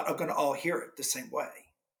 because Mhm. they're not going to all hear it the same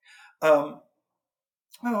way. Um,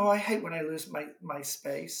 oh, I hate when I lose my Bill,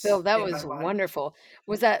 space that in my was mind. wonderful.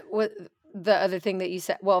 Was that what the other thing that you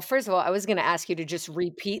said? Well, first of all, I was gonna ask you to just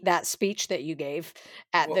repeat that speech that you gave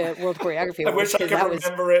at Well, the World Choreography I Awards wish I because could that was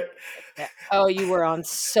remember it. oh, you were on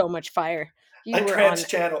so much fire. A You were on trans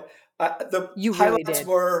channel. The you really highlights did.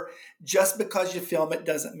 were, just because you film it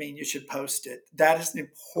doesn't mean you should post it. That is an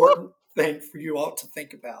Woo! important thing for you all to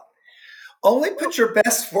think about. Only put your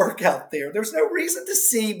best work out there. There's no reason to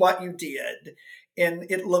see what you did and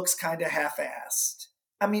it looks kind of half-assed.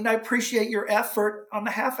 I mean, I appreciate your effort on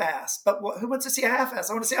the half-ass, but who wants to see a half-ass?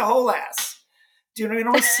 I want to see a whole ass. Do you know? I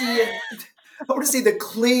don't want to see it. I want to see the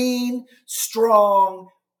clean, strong,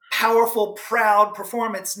 powerful, proud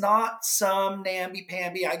performance, not some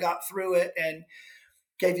namby-pamby. I got through it and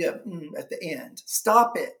gave you a at the end.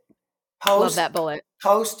 Stop it. Love Post, that bullet.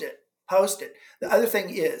 post it, post it. The other thing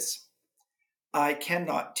is, I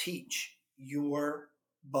cannot teach your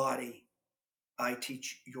body. I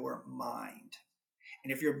teach your mind.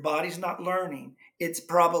 And if your body's not learning, it's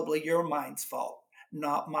probably your mind's fault,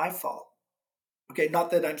 not my fault. Okay, not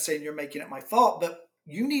that I'm saying you're making it my fault, but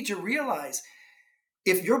you need to realize,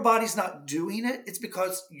 if your body's not doing it, it's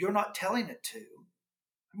because you're not telling it to.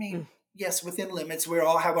 I Mm, mean, yes, within limits, we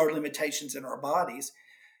all have our limitations in our bodies,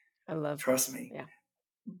 I love trust this. me. Yeah.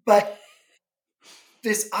 But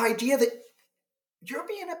this idea that you're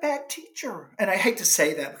being a bad teacher. And I hate to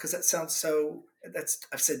say that because that sounds so, that's,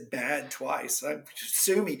 I've said bad twice.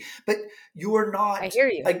 Sue me. But you are I not, hear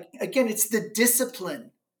you. again, it's the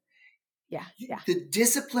discipline. Yeah. Yeah. The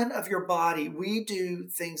discipline of your body. We do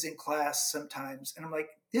things in class sometimes, and I'm like,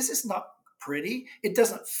 this is not pretty. It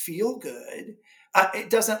doesn't feel good. It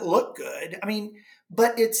doesn't look good. I mean,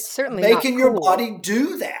 but It's it's certainly not making your cool. body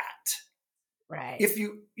do that. Right. If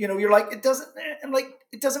you're like, it doesn't, I'm like,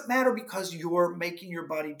 it doesn't matter, because you're making your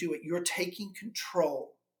body do it. You're taking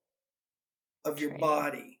control of your Training.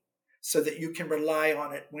 body so that you can rely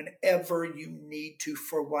on it whenever you need to,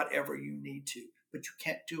 for whatever you need to. But you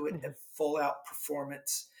can't do it Mhm. at full out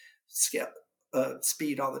performance skip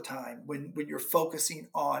speed all the time. When you're focusing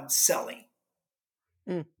on selling,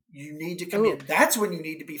 Mm. you need to come Ooh. in. That's when you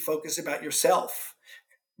need to be focused about yourself.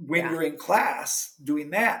 When Yeah. you're in class doing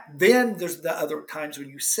that, then there's the other times when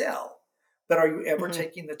you sell. But are you ever Mhm.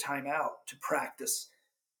 taking the time out to practice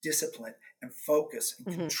discipline and focus and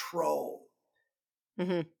Mhm. control?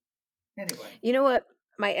 Mhm. Anyway, You know what?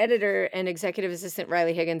 My editor and executive assistant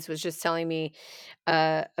Riley Higgins was just telling me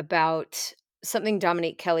about something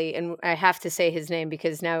Dominique Kelly, and I have to say his name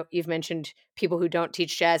because now you've mentioned people who don't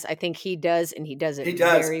teach jazz. I think he does, and he does it he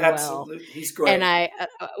does, very well. absolutely. He's And great. I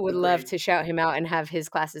would love Agreed. to shout him out and have his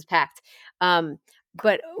classes packed.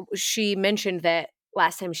 But she mentioned that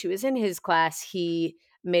last time she was in his class, he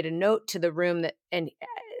made a note to the room that, and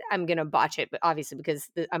I'm gonna botch it, but obviously because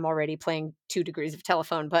I'm already playing 2 degrees of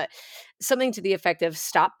telephone, but something to the effect of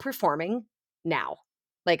stop performing now.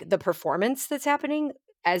 Like the performance that's happening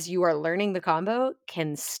as you are learning the combo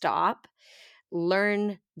can stop.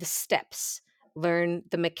 Learn the steps, learn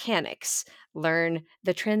the mechanics, learn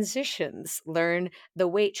the transitions, learn the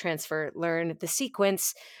weight transfer, learn the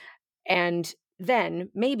sequence, and then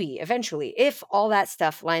maybe eventually, if all that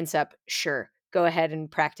stuff lines up, sure, go ahead and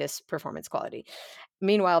practice performance quality.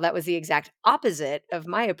 Meanwhile, that was the exact opposite of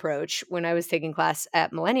my approach when I was taking class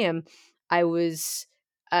at Millennium. I was,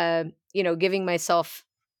 giving myself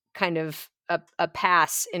kind of a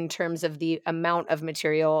pass in terms of the amount of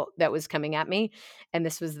material that was coming at me. And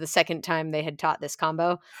this was the second time they had taught this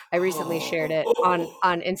combo. I recently shared it Oh,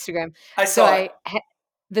 on Instagram. I So saw it.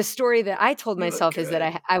 the story that I told You look myself is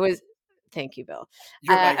that good. I was. Thank you, Bill.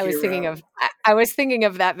 You're my I was thinking hero. of I was thinking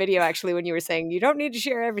of that video actually when you were saying you don't need to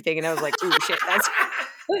share everything, and I was like, "Ooh, shit, that's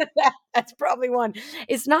that's probably one."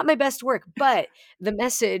 It's not my best work, but the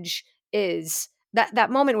message is that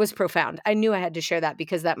moment was profound. I knew I had to share that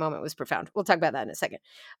because that moment was profound. We'll talk about that in a second.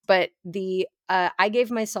 But I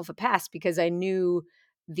gave myself a pass because I knew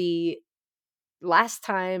the last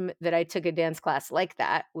time that I took a dance class like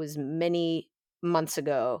that was many months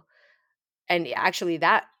ago. And actually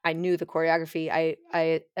that I knew the choreography.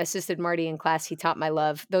 I assisted Marty in class. He taught my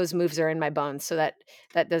love. Those moves are in my bones. So that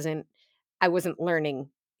doesn't I wasn't learning,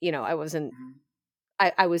 I wasn't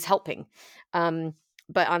Mhm. I was helping. Um,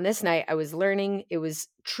 but on this night I was learning. It was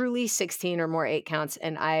truly 16 or more 8 counts.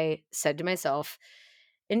 And I said to myself,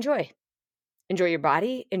 enjoy. Enjoy your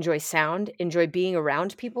body, enjoy sound, enjoy being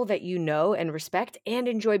around people that you know and respect, and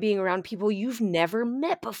enjoy being around people you've never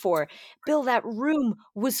met before. Bill, that room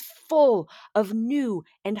was full of new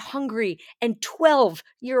and hungry and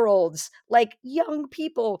 12-year-olds, like young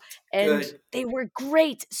people, and Good. they were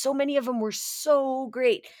great. So many of them were so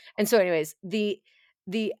great. And so anyways, the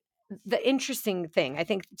the interesting thing, I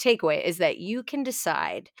think the takeaway is that you can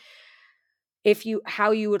decide if you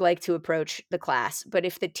how you would like to approach the class. But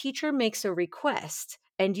if the teacher makes a request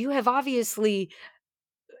and you have obviously,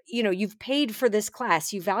 you've paid for this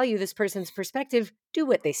class, you value this person's perspective, do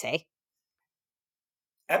what they say.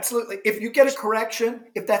 Absolutely. If you get a Just correction,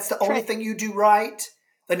 if that's the only try. thing you do right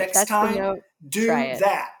the If next that's the time, note, try do it.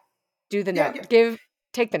 that. Do the Yeah, note. yeah.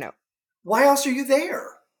 Take the note. Why else are you there?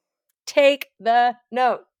 Take the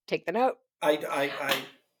note. Take the note. I,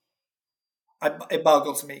 I, it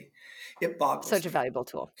boggles me. It boggles Such a me. valuable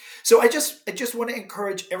tool. So I just want to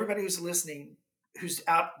encourage everybody who's listening, who's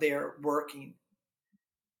out there working.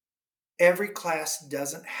 Every class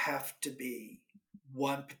doesn't have to be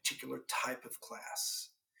one particular type of class.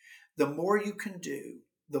 The more you can do,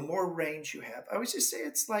 the more range you have. I always just say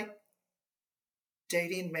it's like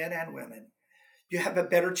dating men and women. You have a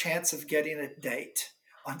better chance of getting a date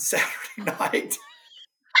on Saturday night.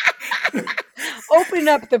 Open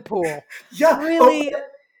up the pool. Yeah. Oh, Really,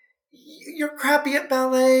 you're crappy at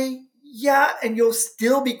ballet. Yeah. And you'll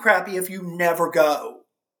still be crappy if you never go.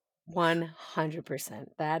 100%.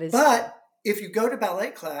 That is true. But if you go to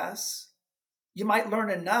ballet class, you might learn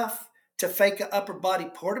enough to fake an upper body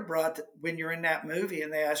port bras when you're in that movie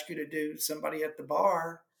and they ask you to do somebody at the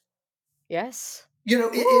bar. Yes. You know,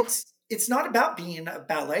 Woo. it's not about being a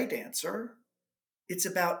ballet dancer. It's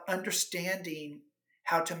about understanding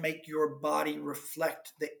how to make your body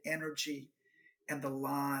reflect the energy and the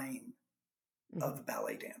line of Mhm. the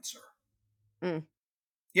ballet dancer. Mm.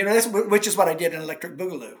 You know, that's which is what I did in Electric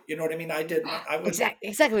Boogaloo. You know what I mean? I did. I was.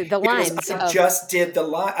 Exactly. The It was. lines I of just did the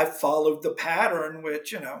line. I followed the pattern,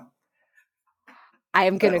 which I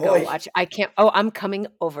am But gonna go oi, watch. I can't. Oh, I'm coming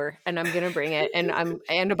over, and I'm gonna bring it,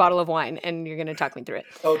 and a bottle of wine, and you're gonna talk me through it.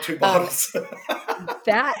 oh, two Um, bottles.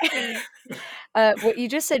 that what you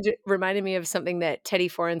just said reminded me of something that Teddy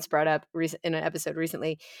Forens brought up in an episode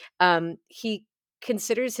recently. He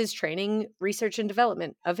considers his training research and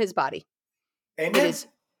development of his body. It Amen. is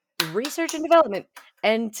research and development,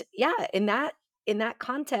 and yeah, in that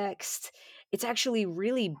context, it's actually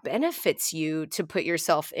really benefits you to put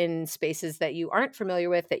yourself in spaces that you aren't familiar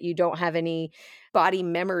with, that you don't have any body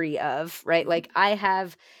memory of, right? Mhm. Like I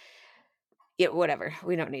have, yeah, whatever.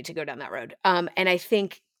 We don't need to go down that road. And I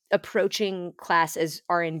think approaching class as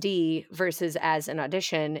R&D versus as an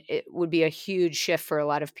audition, it would be a huge shift for a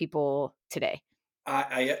lot of people today.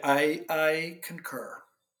 I concur.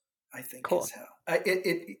 I think Cool. is how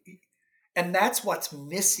and that's what's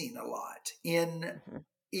missing a lot in Mhm.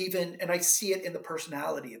 even, and I see it in the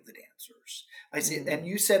personality of the dancers. I see it, and Mhm.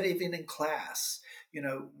 you said even in class,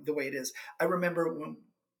 the way it is. I remember when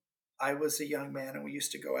I was a young man and we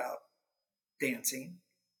used to go out dancing.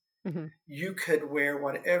 Mhm. You could wear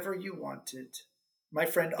whatever you wanted. My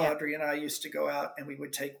friend Yeah. Audrey and I used to go out and we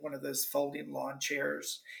would take one of those folding lawn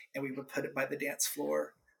chairs and we would put it by the dance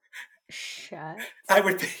floor. I Shut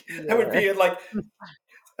would be I would your be in like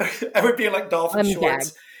I would be in like dolphin I'm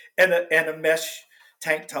shorts gagged. and a mesh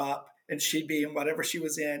tank top, and she'd be in whatever she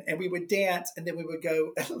was in, and we would dance, and then we would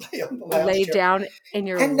go and lay on the lounge Lay chair, down in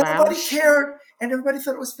your and nobody lounge chair? cared, and everybody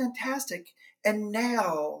thought it was fantastic. And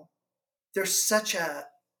now there's such a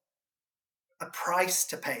price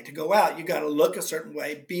to pay to go out. You got to look a certain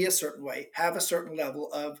way, be a certain way, have a certain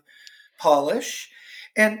level of polish.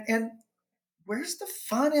 And where's the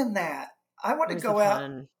fun in that? I want to Where's the go out.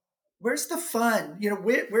 fun? Where's the fun?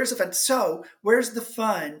 Where's the fun? So, where's the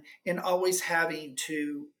fun in always having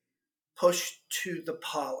to push to the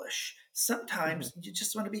polish? Mhm. Sometimes you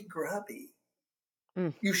just want to be grubby.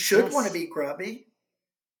 Mm. You should want to Yes. be grubby.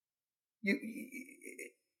 You,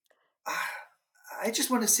 I just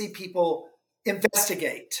want to see people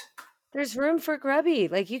investigate. There's room for grubby,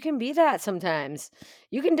 like, you can be that sometimes.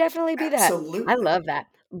 You can definitely be that. I Absolutely. love that.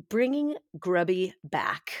 Bringing grubby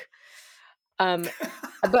back. Um,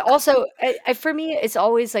 but also, for me, it's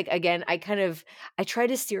always like, again, I try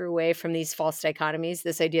to steer away from these false dichotomies,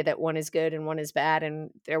 this idea that one is good and one is bad,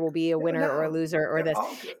 and there will be a No, winner or a no, loser or they're this.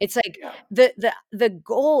 all good. It's like Yeah. the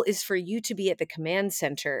goal is for you to be at the command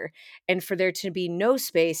center and for there to be no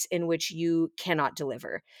space in which you cannot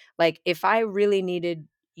deliver. Like, if I really needed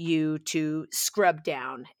you to scrub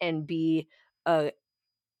down and be a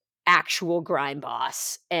actual grind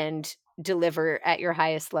boss and deliver at your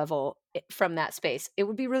highest level from that space. It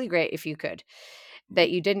would be really great if you could.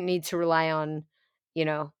 That you didn't need to rely on, you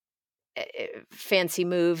know, fancy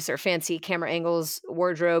moves or fancy camera angles,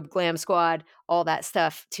 wardrobe, glam squad, all that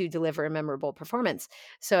stuff to deliver a memorable performance.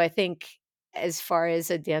 So I think as far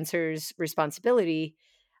as a dancer's responsibility,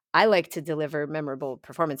 I like to deliver memorable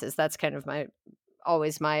performances. That's kind of my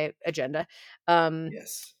always my agenda. Um,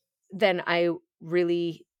 Yes. then I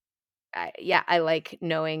really yeah, I like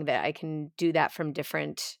knowing that I can do that from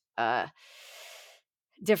different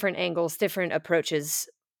angles, different approaches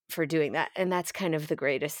for doing that. And that's kind of the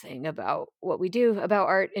greatest thing about what we do, about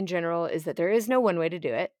art in general, is that there is no one way to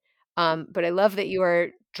do it. But I love that you are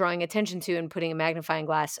drawing attention to and putting a magnifying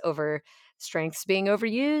glass over strengths being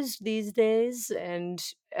overused these days and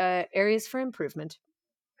areas for improvement.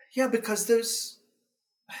 Yeah, because there's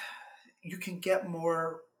you can get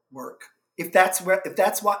more work. If that's what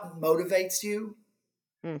motivates you,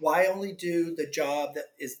 Mm, why only do the job that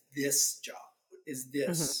is this job? Is mhm,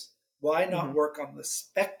 this? Why not mhm. work on the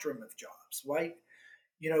spectrum of jobs? Why,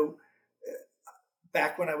 you know,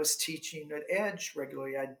 back when I was teaching at Edge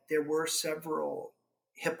regularly, there were several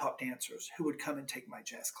hip hop dancers who would come and take my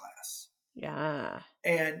jazz class. Yeah.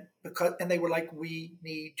 And they were like, we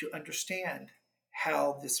need to understand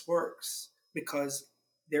how this works because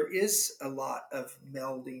there is a lot of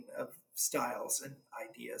melding of styles and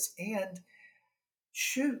ideas. And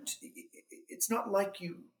shoot, it's not like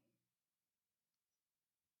you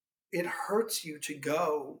it hurts you to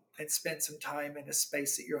go and spend some time in a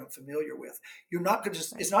space that you're unfamiliar with. You're not going to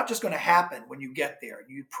just, Right. it's not just going to happen when you get there.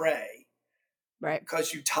 You pray Right.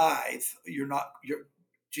 because you tithe. You're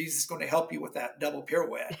Jesus is going to help you with that double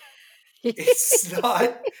pirouette. It's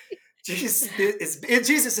not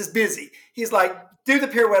Jesus is busy. He's like, do the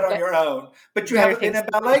pirouette on Be- your own, but you better haven't been things in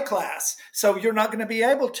to do. ballet class, so you're not going to be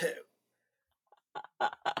able to.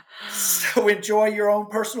 So enjoy your own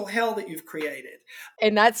personal hell that you've created.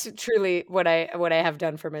 And that's truly what I have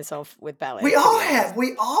done for myself with ballet, We to all be have. honest.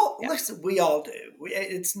 We all Yeah. listen. We all do.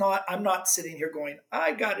 It's not. I'm not sitting here going,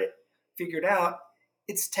 I got it figured out.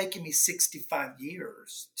 It's taken me 65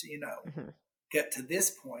 years to Mhm. get to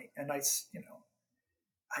this point, and I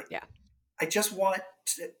Yeah. I just want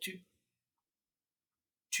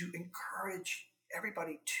to encourage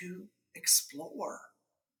everybody to explore.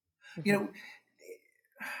 You Mhm. know,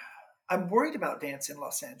 I'm worried about dance in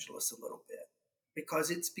Los Angeles a little bit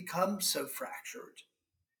because it's become so fractured.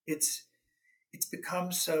 It's it's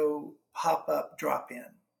become so pop up, drop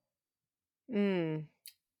Mm.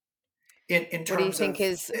 in What do you terms think of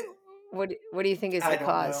is what do you think is the I don't know.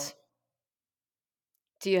 cause?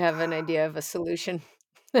 Do you have an idea of a solution?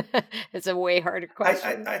 It's a way harder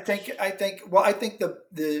question. I think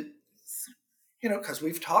the because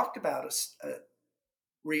we've talked about a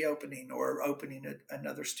reopening or opening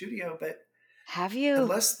another studio, but Have you?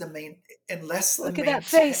 unless the main unless the Look at that main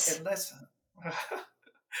face. unless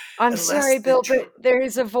I'm sorry, unless the Bill, but there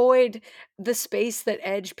is a void. The space that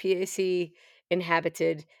Edge PAC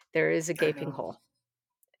inhabited, there is a I gaping know hole.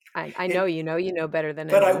 I know it, you know better than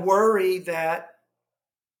but I anyone. worry that,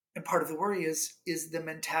 and part of the worry is the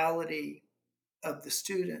mentality of the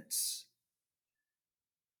students.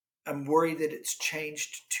 I'm worried that it's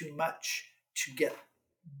changed too much to get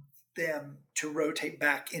them to rotate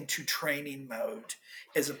back into training mode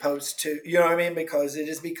as opposed to, you know what I mean? Because it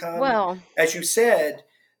has become, Well, as you said,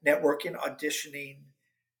 networking, auditioning.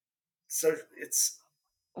 So it's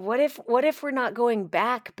what if we're not going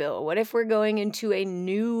back, Bill? What if we're going into a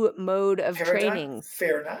new mode of paradigm. training?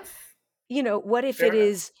 Fair enough. What if Fair it enough.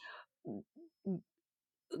 is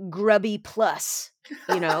grubby plus,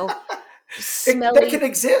 you know, That smelly can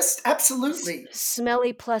exist, absolutely.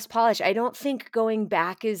 smelly plus polish. I don't think going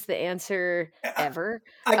back is the answer I ever,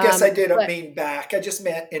 I guess I didn't but mean back. I just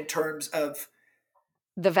meant in terms of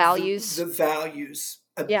the the values. values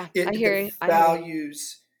of Yeah, I it, hear the you, I hear you.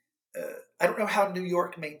 values. I don't know how New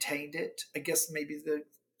York maintained it. I guess maybe the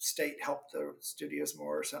state helped the studios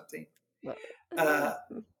more or something. Well, Uh,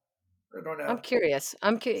 I don't I'm know, curious.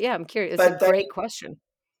 Yeah, I'm curious. It's a but they great question.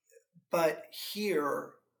 but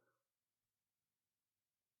here,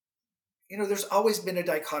 there's always been a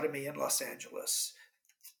dichotomy in Los Angeles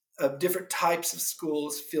of different types of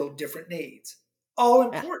schools fill different needs. All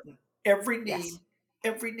Yeah, important. Every yes, need,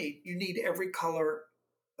 every need. You need every color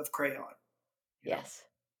of crayon, you know. yes,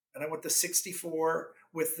 And I want the 64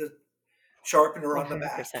 with the sharpener on the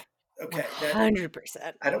 100%. back. Okay, that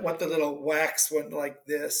 100%. I don't want the little wax one like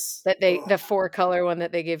this. That they Ugh. the 4-color one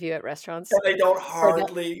that they give you at And restaurants, they don't or the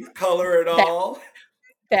hardly color at that all.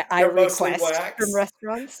 that I They're mostly request from wax.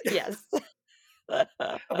 restaurants, yes.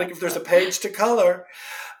 I'm like, if there's a page to color,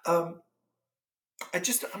 um, I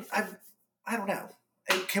just, I don't know.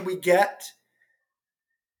 And can we get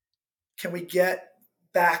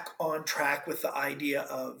back on track with the idea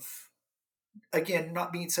of, again,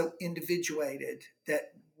 not being so individuated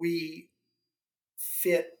that we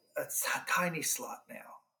fit a tiny slot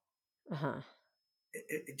now? Uh-huh.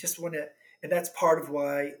 It just want to, and that's part of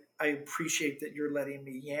why I appreciate that you're letting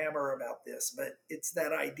me yammer about this. But it's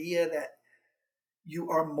that idea that you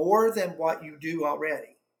are more than what you do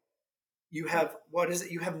already. You have, what is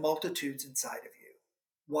it? You have multitudes inside of you.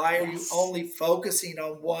 Why are you Yes. only focusing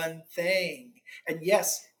on one thing? And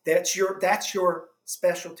yes, that's your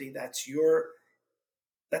specialty. That's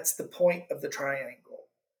the point of the triangle.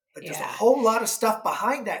 But there's a Yeah. whole lot of stuff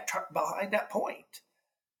behind that point.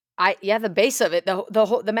 Yeah, the base of it,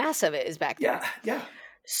 the mass of it is back there. Yeah, yeah,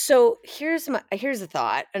 So, here's a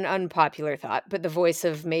thought, an unpopular thought, but the voice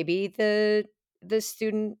of maybe the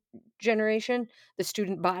student generation, the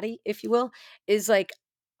student body, if you will, is like,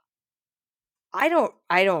 I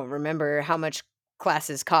don't remember how much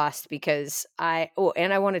classes cost because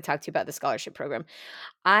and I wanna talk to you about the scholarship program.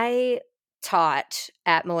 I taught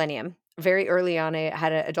at Millennium very early on. I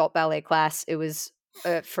had an adult ballet class. It was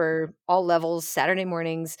for all levels, Saturday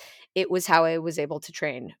mornings. It was how I was able to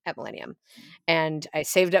train at Millennium. And I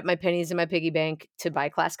saved up my pennies in my piggy bank to buy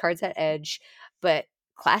class cards at Edge. But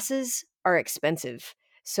classes are expensive.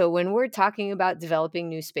 So when we're talking about developing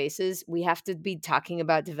new spaces, we have to be talking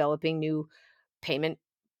about developing new payment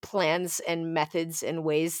plans and methods and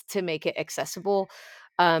ways to make it accessible.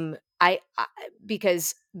 I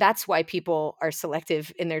because that's why people are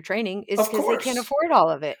selective in their training is of because they can't course. afford all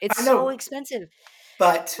of it. It's I so know, expensive.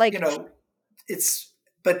 but Like, it's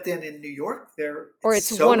but then in New York, or it's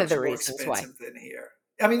it's so one of much the more reasons why. expensive than here.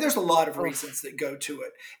 I mean, there's a lot of Oh, reasons that go to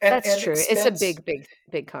it, and that's and true. It's a expense big, big,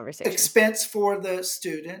 big conversation. expense for the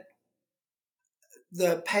student,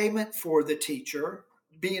 the payment for the teacher,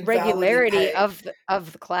 being validly Regularity paid, of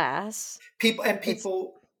the class. people and It's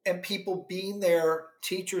people and people being there,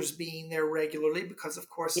 teachers being there regularly, because of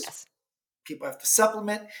course yes, people have to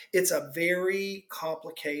supplement. It's a very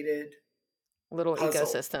complicated little puzzle,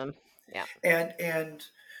 ecosystem. Yeah. and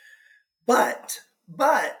but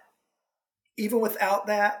even without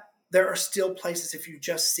that, there are still places if you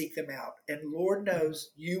just seek them out. And Lord Mhm.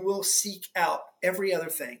 knows you will seek out every other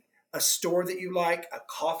thing: a store that you like, a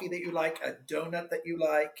coffee that you like, a donut that you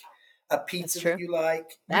like, a That's pizza that true. you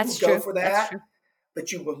like. You will That's go true. for That's that, true.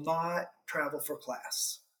 but you will not travel for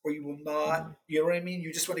class, or you will not, Mm, you know what I mean?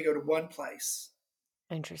 You just want to go to one place.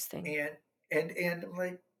 interesting. And I'm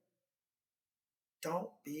like,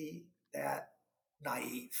 don't be that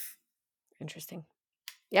naive Interesting.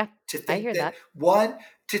 Yeah, to I think hear that that. one,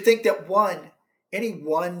 to think that one, any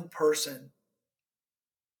one person,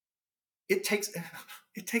 it takes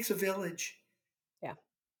it takes a village. Yeah.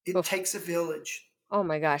 It Oof. takes a village. Oh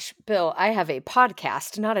my gosh, Bill, I have a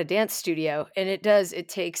podcast, not a dance studio, and it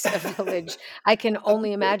takes a village. I can A only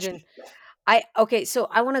village. imagine. I Okay, so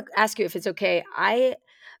I wanna ask you if it's okay.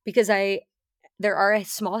 Because there are a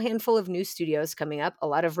small handful of new studios coming up, a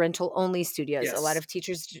lot of rental only studios, a lot Yes. of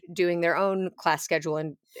teachers doing their own class schedule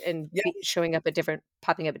and Yeah. showing up at different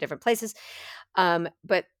popping up at different places.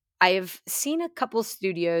 But I have seen a couple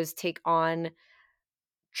studios take on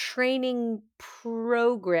training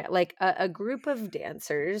program, like a group of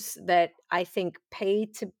dancers that I think pay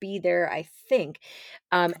to be there, I think.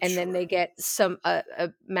 I'm And then they sure. get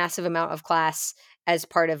a massive amount of class as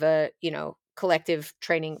part of a, collective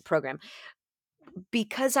training program.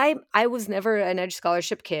 because I was never an Edge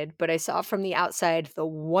Scholarship kid, but I saw from the outside the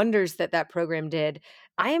wonders that that program did.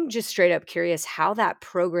 I am just straight up curious how that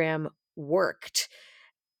program worked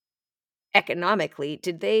economically.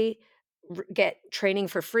 Did they get training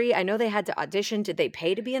for free? I know they had to audition. Did they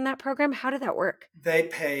pay to be in that program? How did that work? They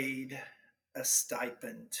paid a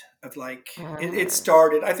stipend of like it Ah,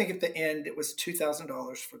 started. I think at the end it was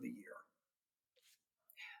 $2,000 for the year,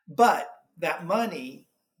 but that money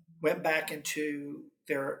went back into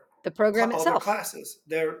their the program all their itself. classes,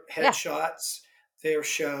 their Yeah, headshots, their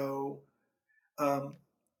show. Um,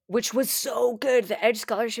 which was so good. The Edge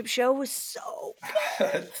Scholarship show was so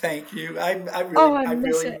good. Thank you. Oh, I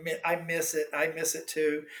miss it. I miss it. I miss it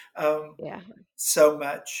too. Um, Yeah, so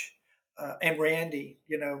much. And Randy,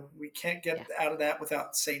 we can't yeah. get out of that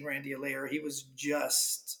without saying Randy Allaire. He was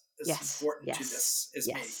just as Yes, important to yes, this as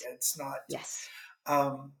me. yes, It's not, yes.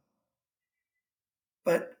 um,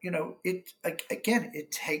 but again,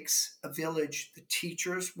 it takes a village. The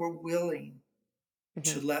teachers were willing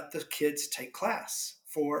to Mhm. let the kids take class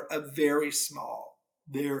for a very small,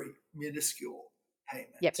 very minuscule Yep,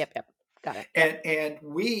 payment. yep, yep. Got it. Yep. And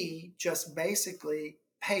we just basically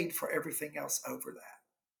paid for everything else over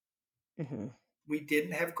that. Mhm. We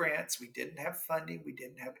didn't have grants, we didn't have funding, we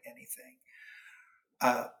didn't have anything.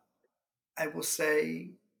 Uh, I will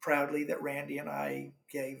say proudly that Randy and I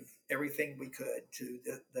gave everything we could to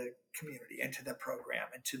the community and to the program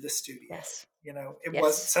and to the studio. Yes. It wasn't,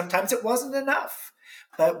 Yes. sometimes it wasn't enough,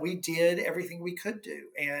 but we did everything we could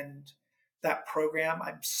do. And that program,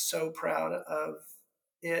 I'm so proud of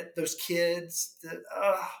it. Those kids,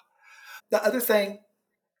 the other thing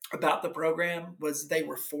about the program was they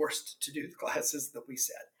were forced to do the classes that we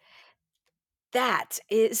said. That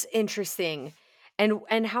is interesting.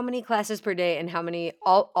 And how many classes per day and how many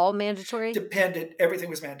all mandatory? Depended, everything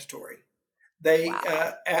was mandatory. They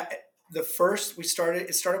Wow. at the first we started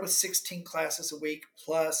it started with 16 classes a week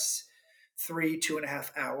plus three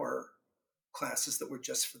 2.5 hour classes that were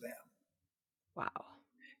just for them. Wow.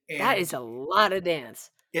 That is And a lot of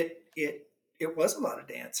dance. it was a lot of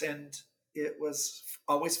dance, and it was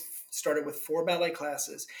always started with 4 ballet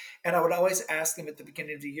classes. And I would always ask them at the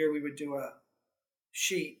beginning of the year, we would do a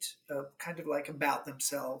sheet of kind of like about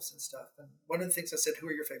themselves and stuff. And one of the things I said, who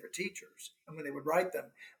are your favorite teachers? And when they would write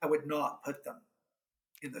them, I would not put them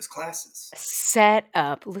in those classes, Set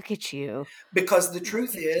up. Look at you. because the Look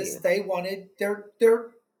truth at is you. they wanted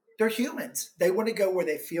they're humans. They want to go where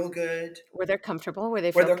they feel good, Where they're comfortable, where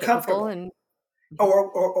they where feel they're capable comfortable, and mhm,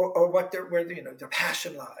 or what their where their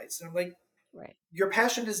passion lies. And I'm like, right. your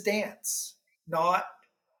passion is dance, not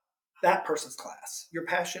that person's class. Your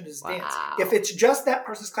passion is dance. If Wow. it's just that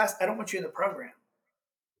person's class, I don't want you in the program,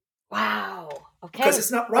 Wow. because Okay.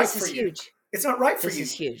 it's not right This for is you. huge. It's not right for This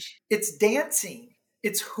is you. huge. It's dancing.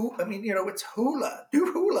 It's I mean, it's hula,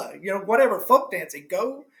 do hula, whatever, folk dancing,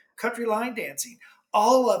 go country line dancing.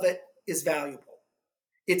 All of it is valuable.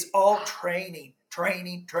 It's all training,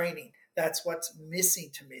 training, training. That's what's missing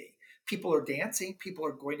to me. People are dancing, people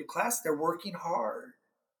are going to class, they're working hard,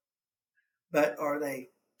 but are they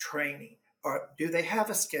training? Or do they have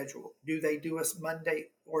a schedule? Do they do a Monday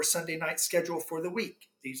or Sunday night schedule for the week?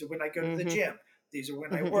 These are when I go to the Mhm. gym. These are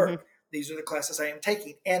when I Mhm, mhm. work. These are the classes I am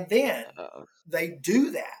taking. And then Oh. they do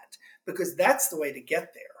that, because that's the way to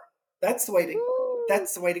get there. That's the way to Woo.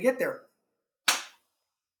 that's the way to get there.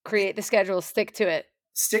 Create the schedule, stick to it,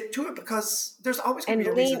 Stick to it, because there's always going to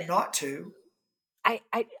and be a lean reason not to.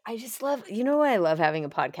 I just love why I love having a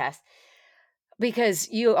podcast? Because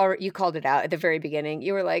you called it out at the very beginning.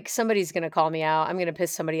 You were like, "Somebody's gonna call me out. I'm gonna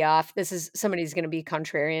piss somebody off. Somebody's gonna be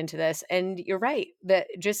contrarian to this." And you're right. That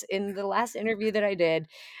just in the last interview that I did,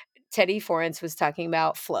 Teddy Forrence was talking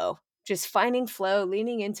about flow. Just finding flow,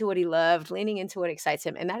 leaning into what he loved, leaning into what excites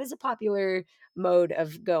him. And that is a popular mode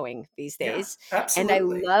of going these Yeah, days. And I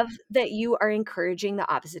absolutely. love that you are encouraging the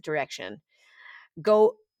opposite direction.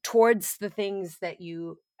 Go towards the things that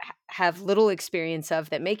you have little experience of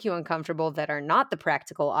that make you uncomfortable, that are not the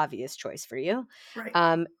practical obvious choice for you. Right.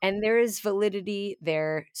 And there is validity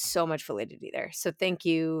there, so much validity there. So thank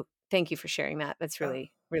you for sharing that. That's Uh,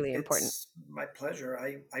 really really important. it's my pleasure.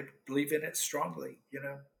 I believe in it strongly.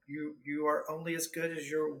 You are only as good as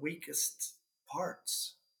your weakest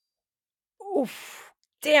parts. Oof,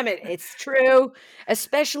 damn it, it's true,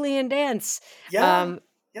 especially in dance. Yeah, um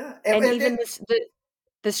yeah, and and even it. this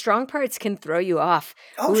the strong parts can throw you off.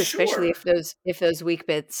 Oh, Ooh, especially sure. if those weak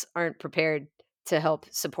bits aren't prepared to help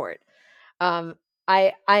support. Um,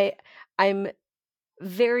 I'm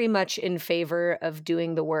very much in favor of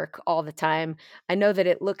doing the work all the time. I know that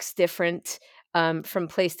it looks different, from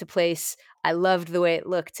place to place. I loved the way it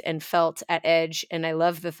looked and felt at Edge, and I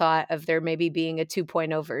love the thought of there maybe being a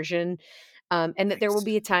 2.0 version, and that there will Thanks.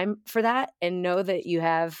 be a time for that, and know that you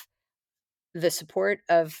have the support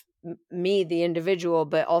of me, the individual,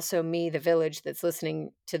 but also me, the village that's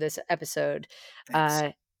listening to this episode, Thanks.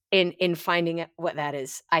 uh, in finding what that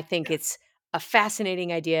is. I think Yeah, it's a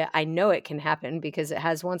fascinating idea. I know it can happen because it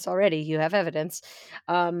has once already. You have evidence,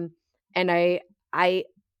 um, and I I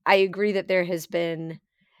agree that there has been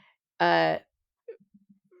a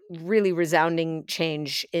really resounding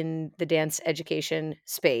change in the dance education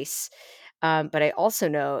space. But I also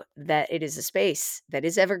know that it is a space that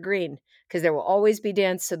is evergreen because there will always be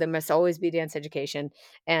dance, so there must always be dance education,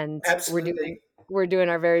 and absolutely. we're doing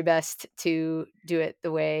our very best to do it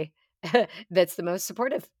the way that's the most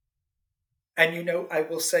supportive. And I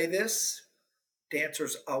will say this: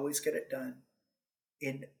 dancers always get it done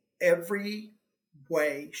in every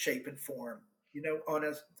way, shape, and form. On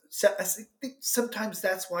a set, I think sometimes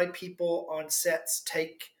that's why people on sets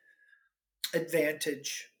take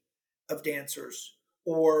advantage of dancers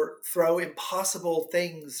or throw impossible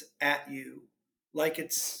things at you like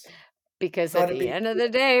it's Because at not a the big end of deal,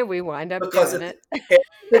 the day, we wind up because doing at the it.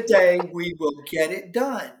 end of the day we will get it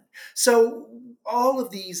done. So all of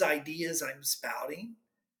these ideas I'm spouting,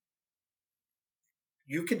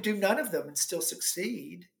 you can do none of them and still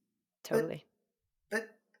succeed. but Totally. but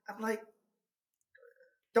I'm like,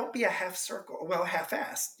 don't be a half circle, well,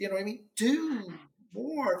 half-assed. You know what I mean? Do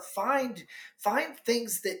more. Find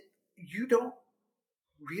things that you don't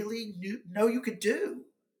really know you could do.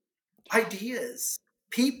 Yeah. Ideas,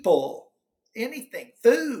 people, anything,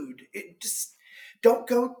 food. It just don't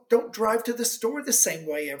drive to the store the same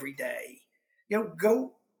way every day.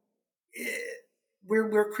 Go. eh,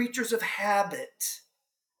 we're creatures of habit.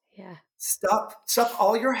 Yeah. Stop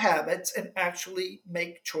all your habits and actually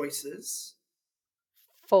make choices.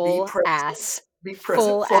 Be Full present. ass. Be present.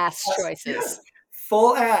 Full Full ass ass. Yes. choices.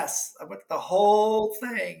 Full ass. I want the whole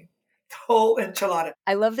thing. The whole enchilada.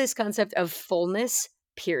 I love this concept of fullness,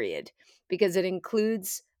 period, because it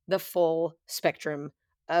includes the full spectrum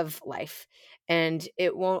of life. And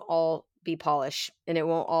it won't all be polish and it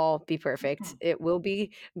won't all be perfect. Mm-mm. It will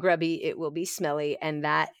be grubby, it will be smelly. And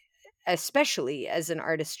that, especially as an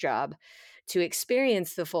artist's job, to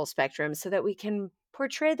experience the full spectrum so that we can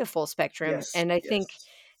portray the full spectrum. Yes. And I think, Yes.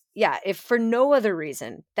 yeah, if for no other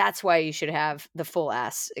reason, that's why you should have the full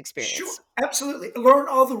ass Sure. experience. Absolutely. Learn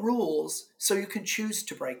all the rules so you can choose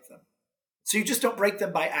to break them. So you just don't break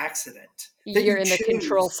them by accident. That You're you in the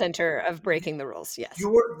control choose. center of breaking the rules, yes.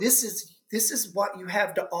 This is what you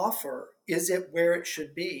have to offer. Is it where it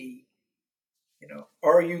should be?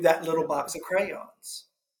 Or are you that little box of crayons?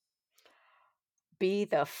 Be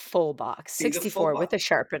the full box, Be the full 64 with box a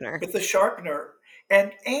sharpener. with the sharpener.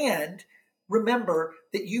 And remember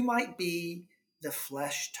that you might be the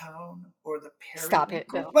flesh tone or the Stop it,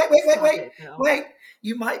 periwinkle. Bill. Wait. Stop it, Bill. Wait.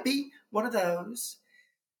 You might be one of those.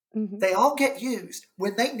 Mhm. They all get used.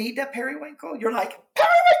 When they need that periwinkle, you're like,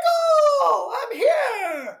 periwinkle, I'm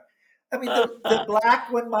here. I mean, the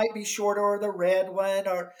black one might be shorter or the red one,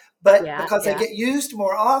 but Yeah, because they yeah. get used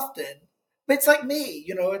more often. But it's like me,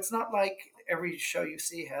 it's not like every show you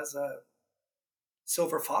see has a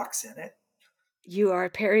silver fox in it. You are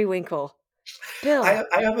periwinkle. Bill, I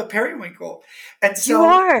have a periwinkle, and you so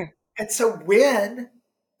are. and so when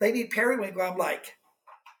they need periwinkle, I'm like,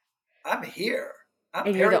 I'm here. I'm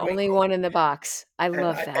And you're the only periwinkle. one in the box. I and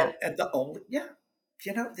love I and, that. and the only, yeah,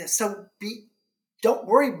 so don't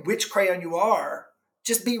worry which crayon you are.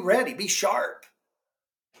 Just be ready, be sharp.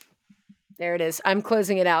 There it is. I'm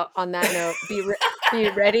closing it out on that note. Be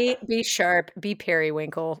ready, be sharp, be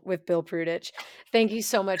periwinkle with Bill Prudich. Thank you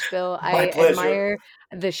so much, Bill. My I pleasure. admire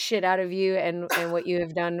the shit out of you and what you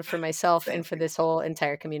have done for myself and Thank for you. this whole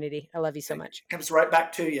entire community. I love you so Thank you. much. Comes right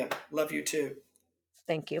back to you. Love you too.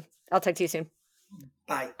 Thank you. I'll talk to you soon.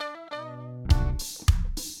 Bye.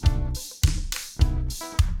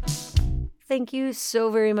 Thank you so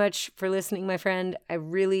very much for listening, my friend. I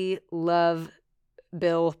really love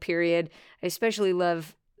Bill, period. I especially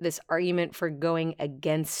love this argument for going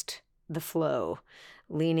against the flow,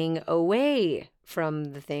 leaning away from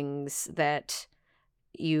the things that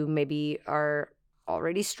you maybe are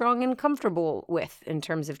already strong and comfortable with in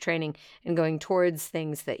terms of training and going towards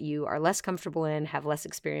things that you are less comfortable in, have less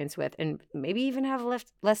experience with, and maybe even have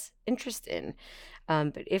less interest in.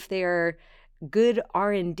 But if they are good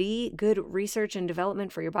R&D, good research and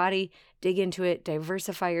development for your body, dig into it,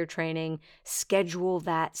 diversify your training, schedule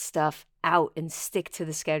that stuff out and stick to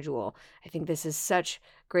the schedule. I think this is such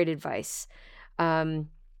great advice. Um,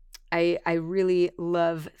 I really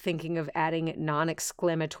love thinking of adding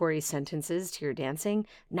non-exclamatory sentences to your dancing.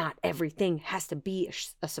 Not everything has to be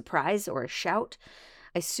a surprise or a shout.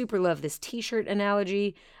 I super love this t-shirt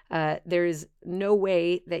analogy. There's no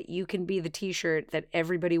way that you can be the t-shirt that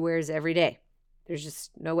everybody wears every day. There's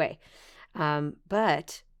just no way.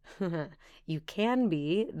 But you can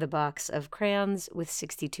be the box of crayons with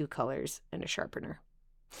 62 colors and a sharpener.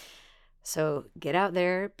 So get out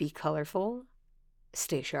there, be colorful,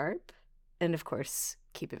 stay sharp, and of course,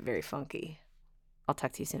 keep it very funky. I'll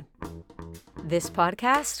talk to you soon. This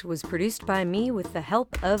podcast was produced by me with the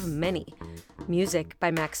help of many. Music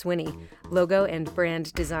by Max Winnie, logo and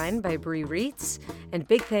brand design by Bree Reitz, and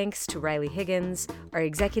big thanks to Riley Higgins, our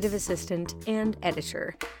executive assistant and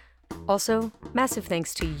editor. Also, massive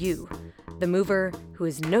thanks to you, the mover who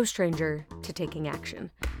is no stranger to taking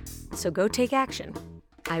action. So go take action.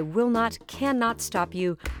 I cannot stop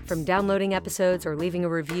you from downloading episodes or leaving a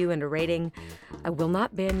review and a rating. I will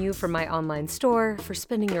not ban you from my online store for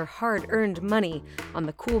spending your hard-earned money on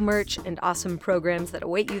the cool merch and awesome programs that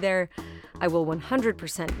await you there. I will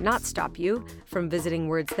 100% not stop you from visiting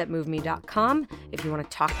wordsthatmoveme.com if you want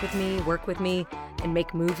to talk with me, work with me, and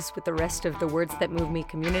make moves with the rest of the Words That Move Me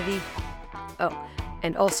community. Oh,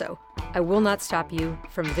 and also, I will not stop you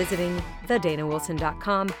from visiting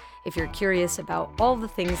thedanawilson.com if you're curious about all the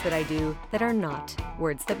things that I do that are not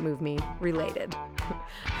Words That Move Me related.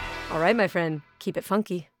 All right, my friend, keep it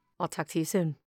funky. I'll talk to you soon.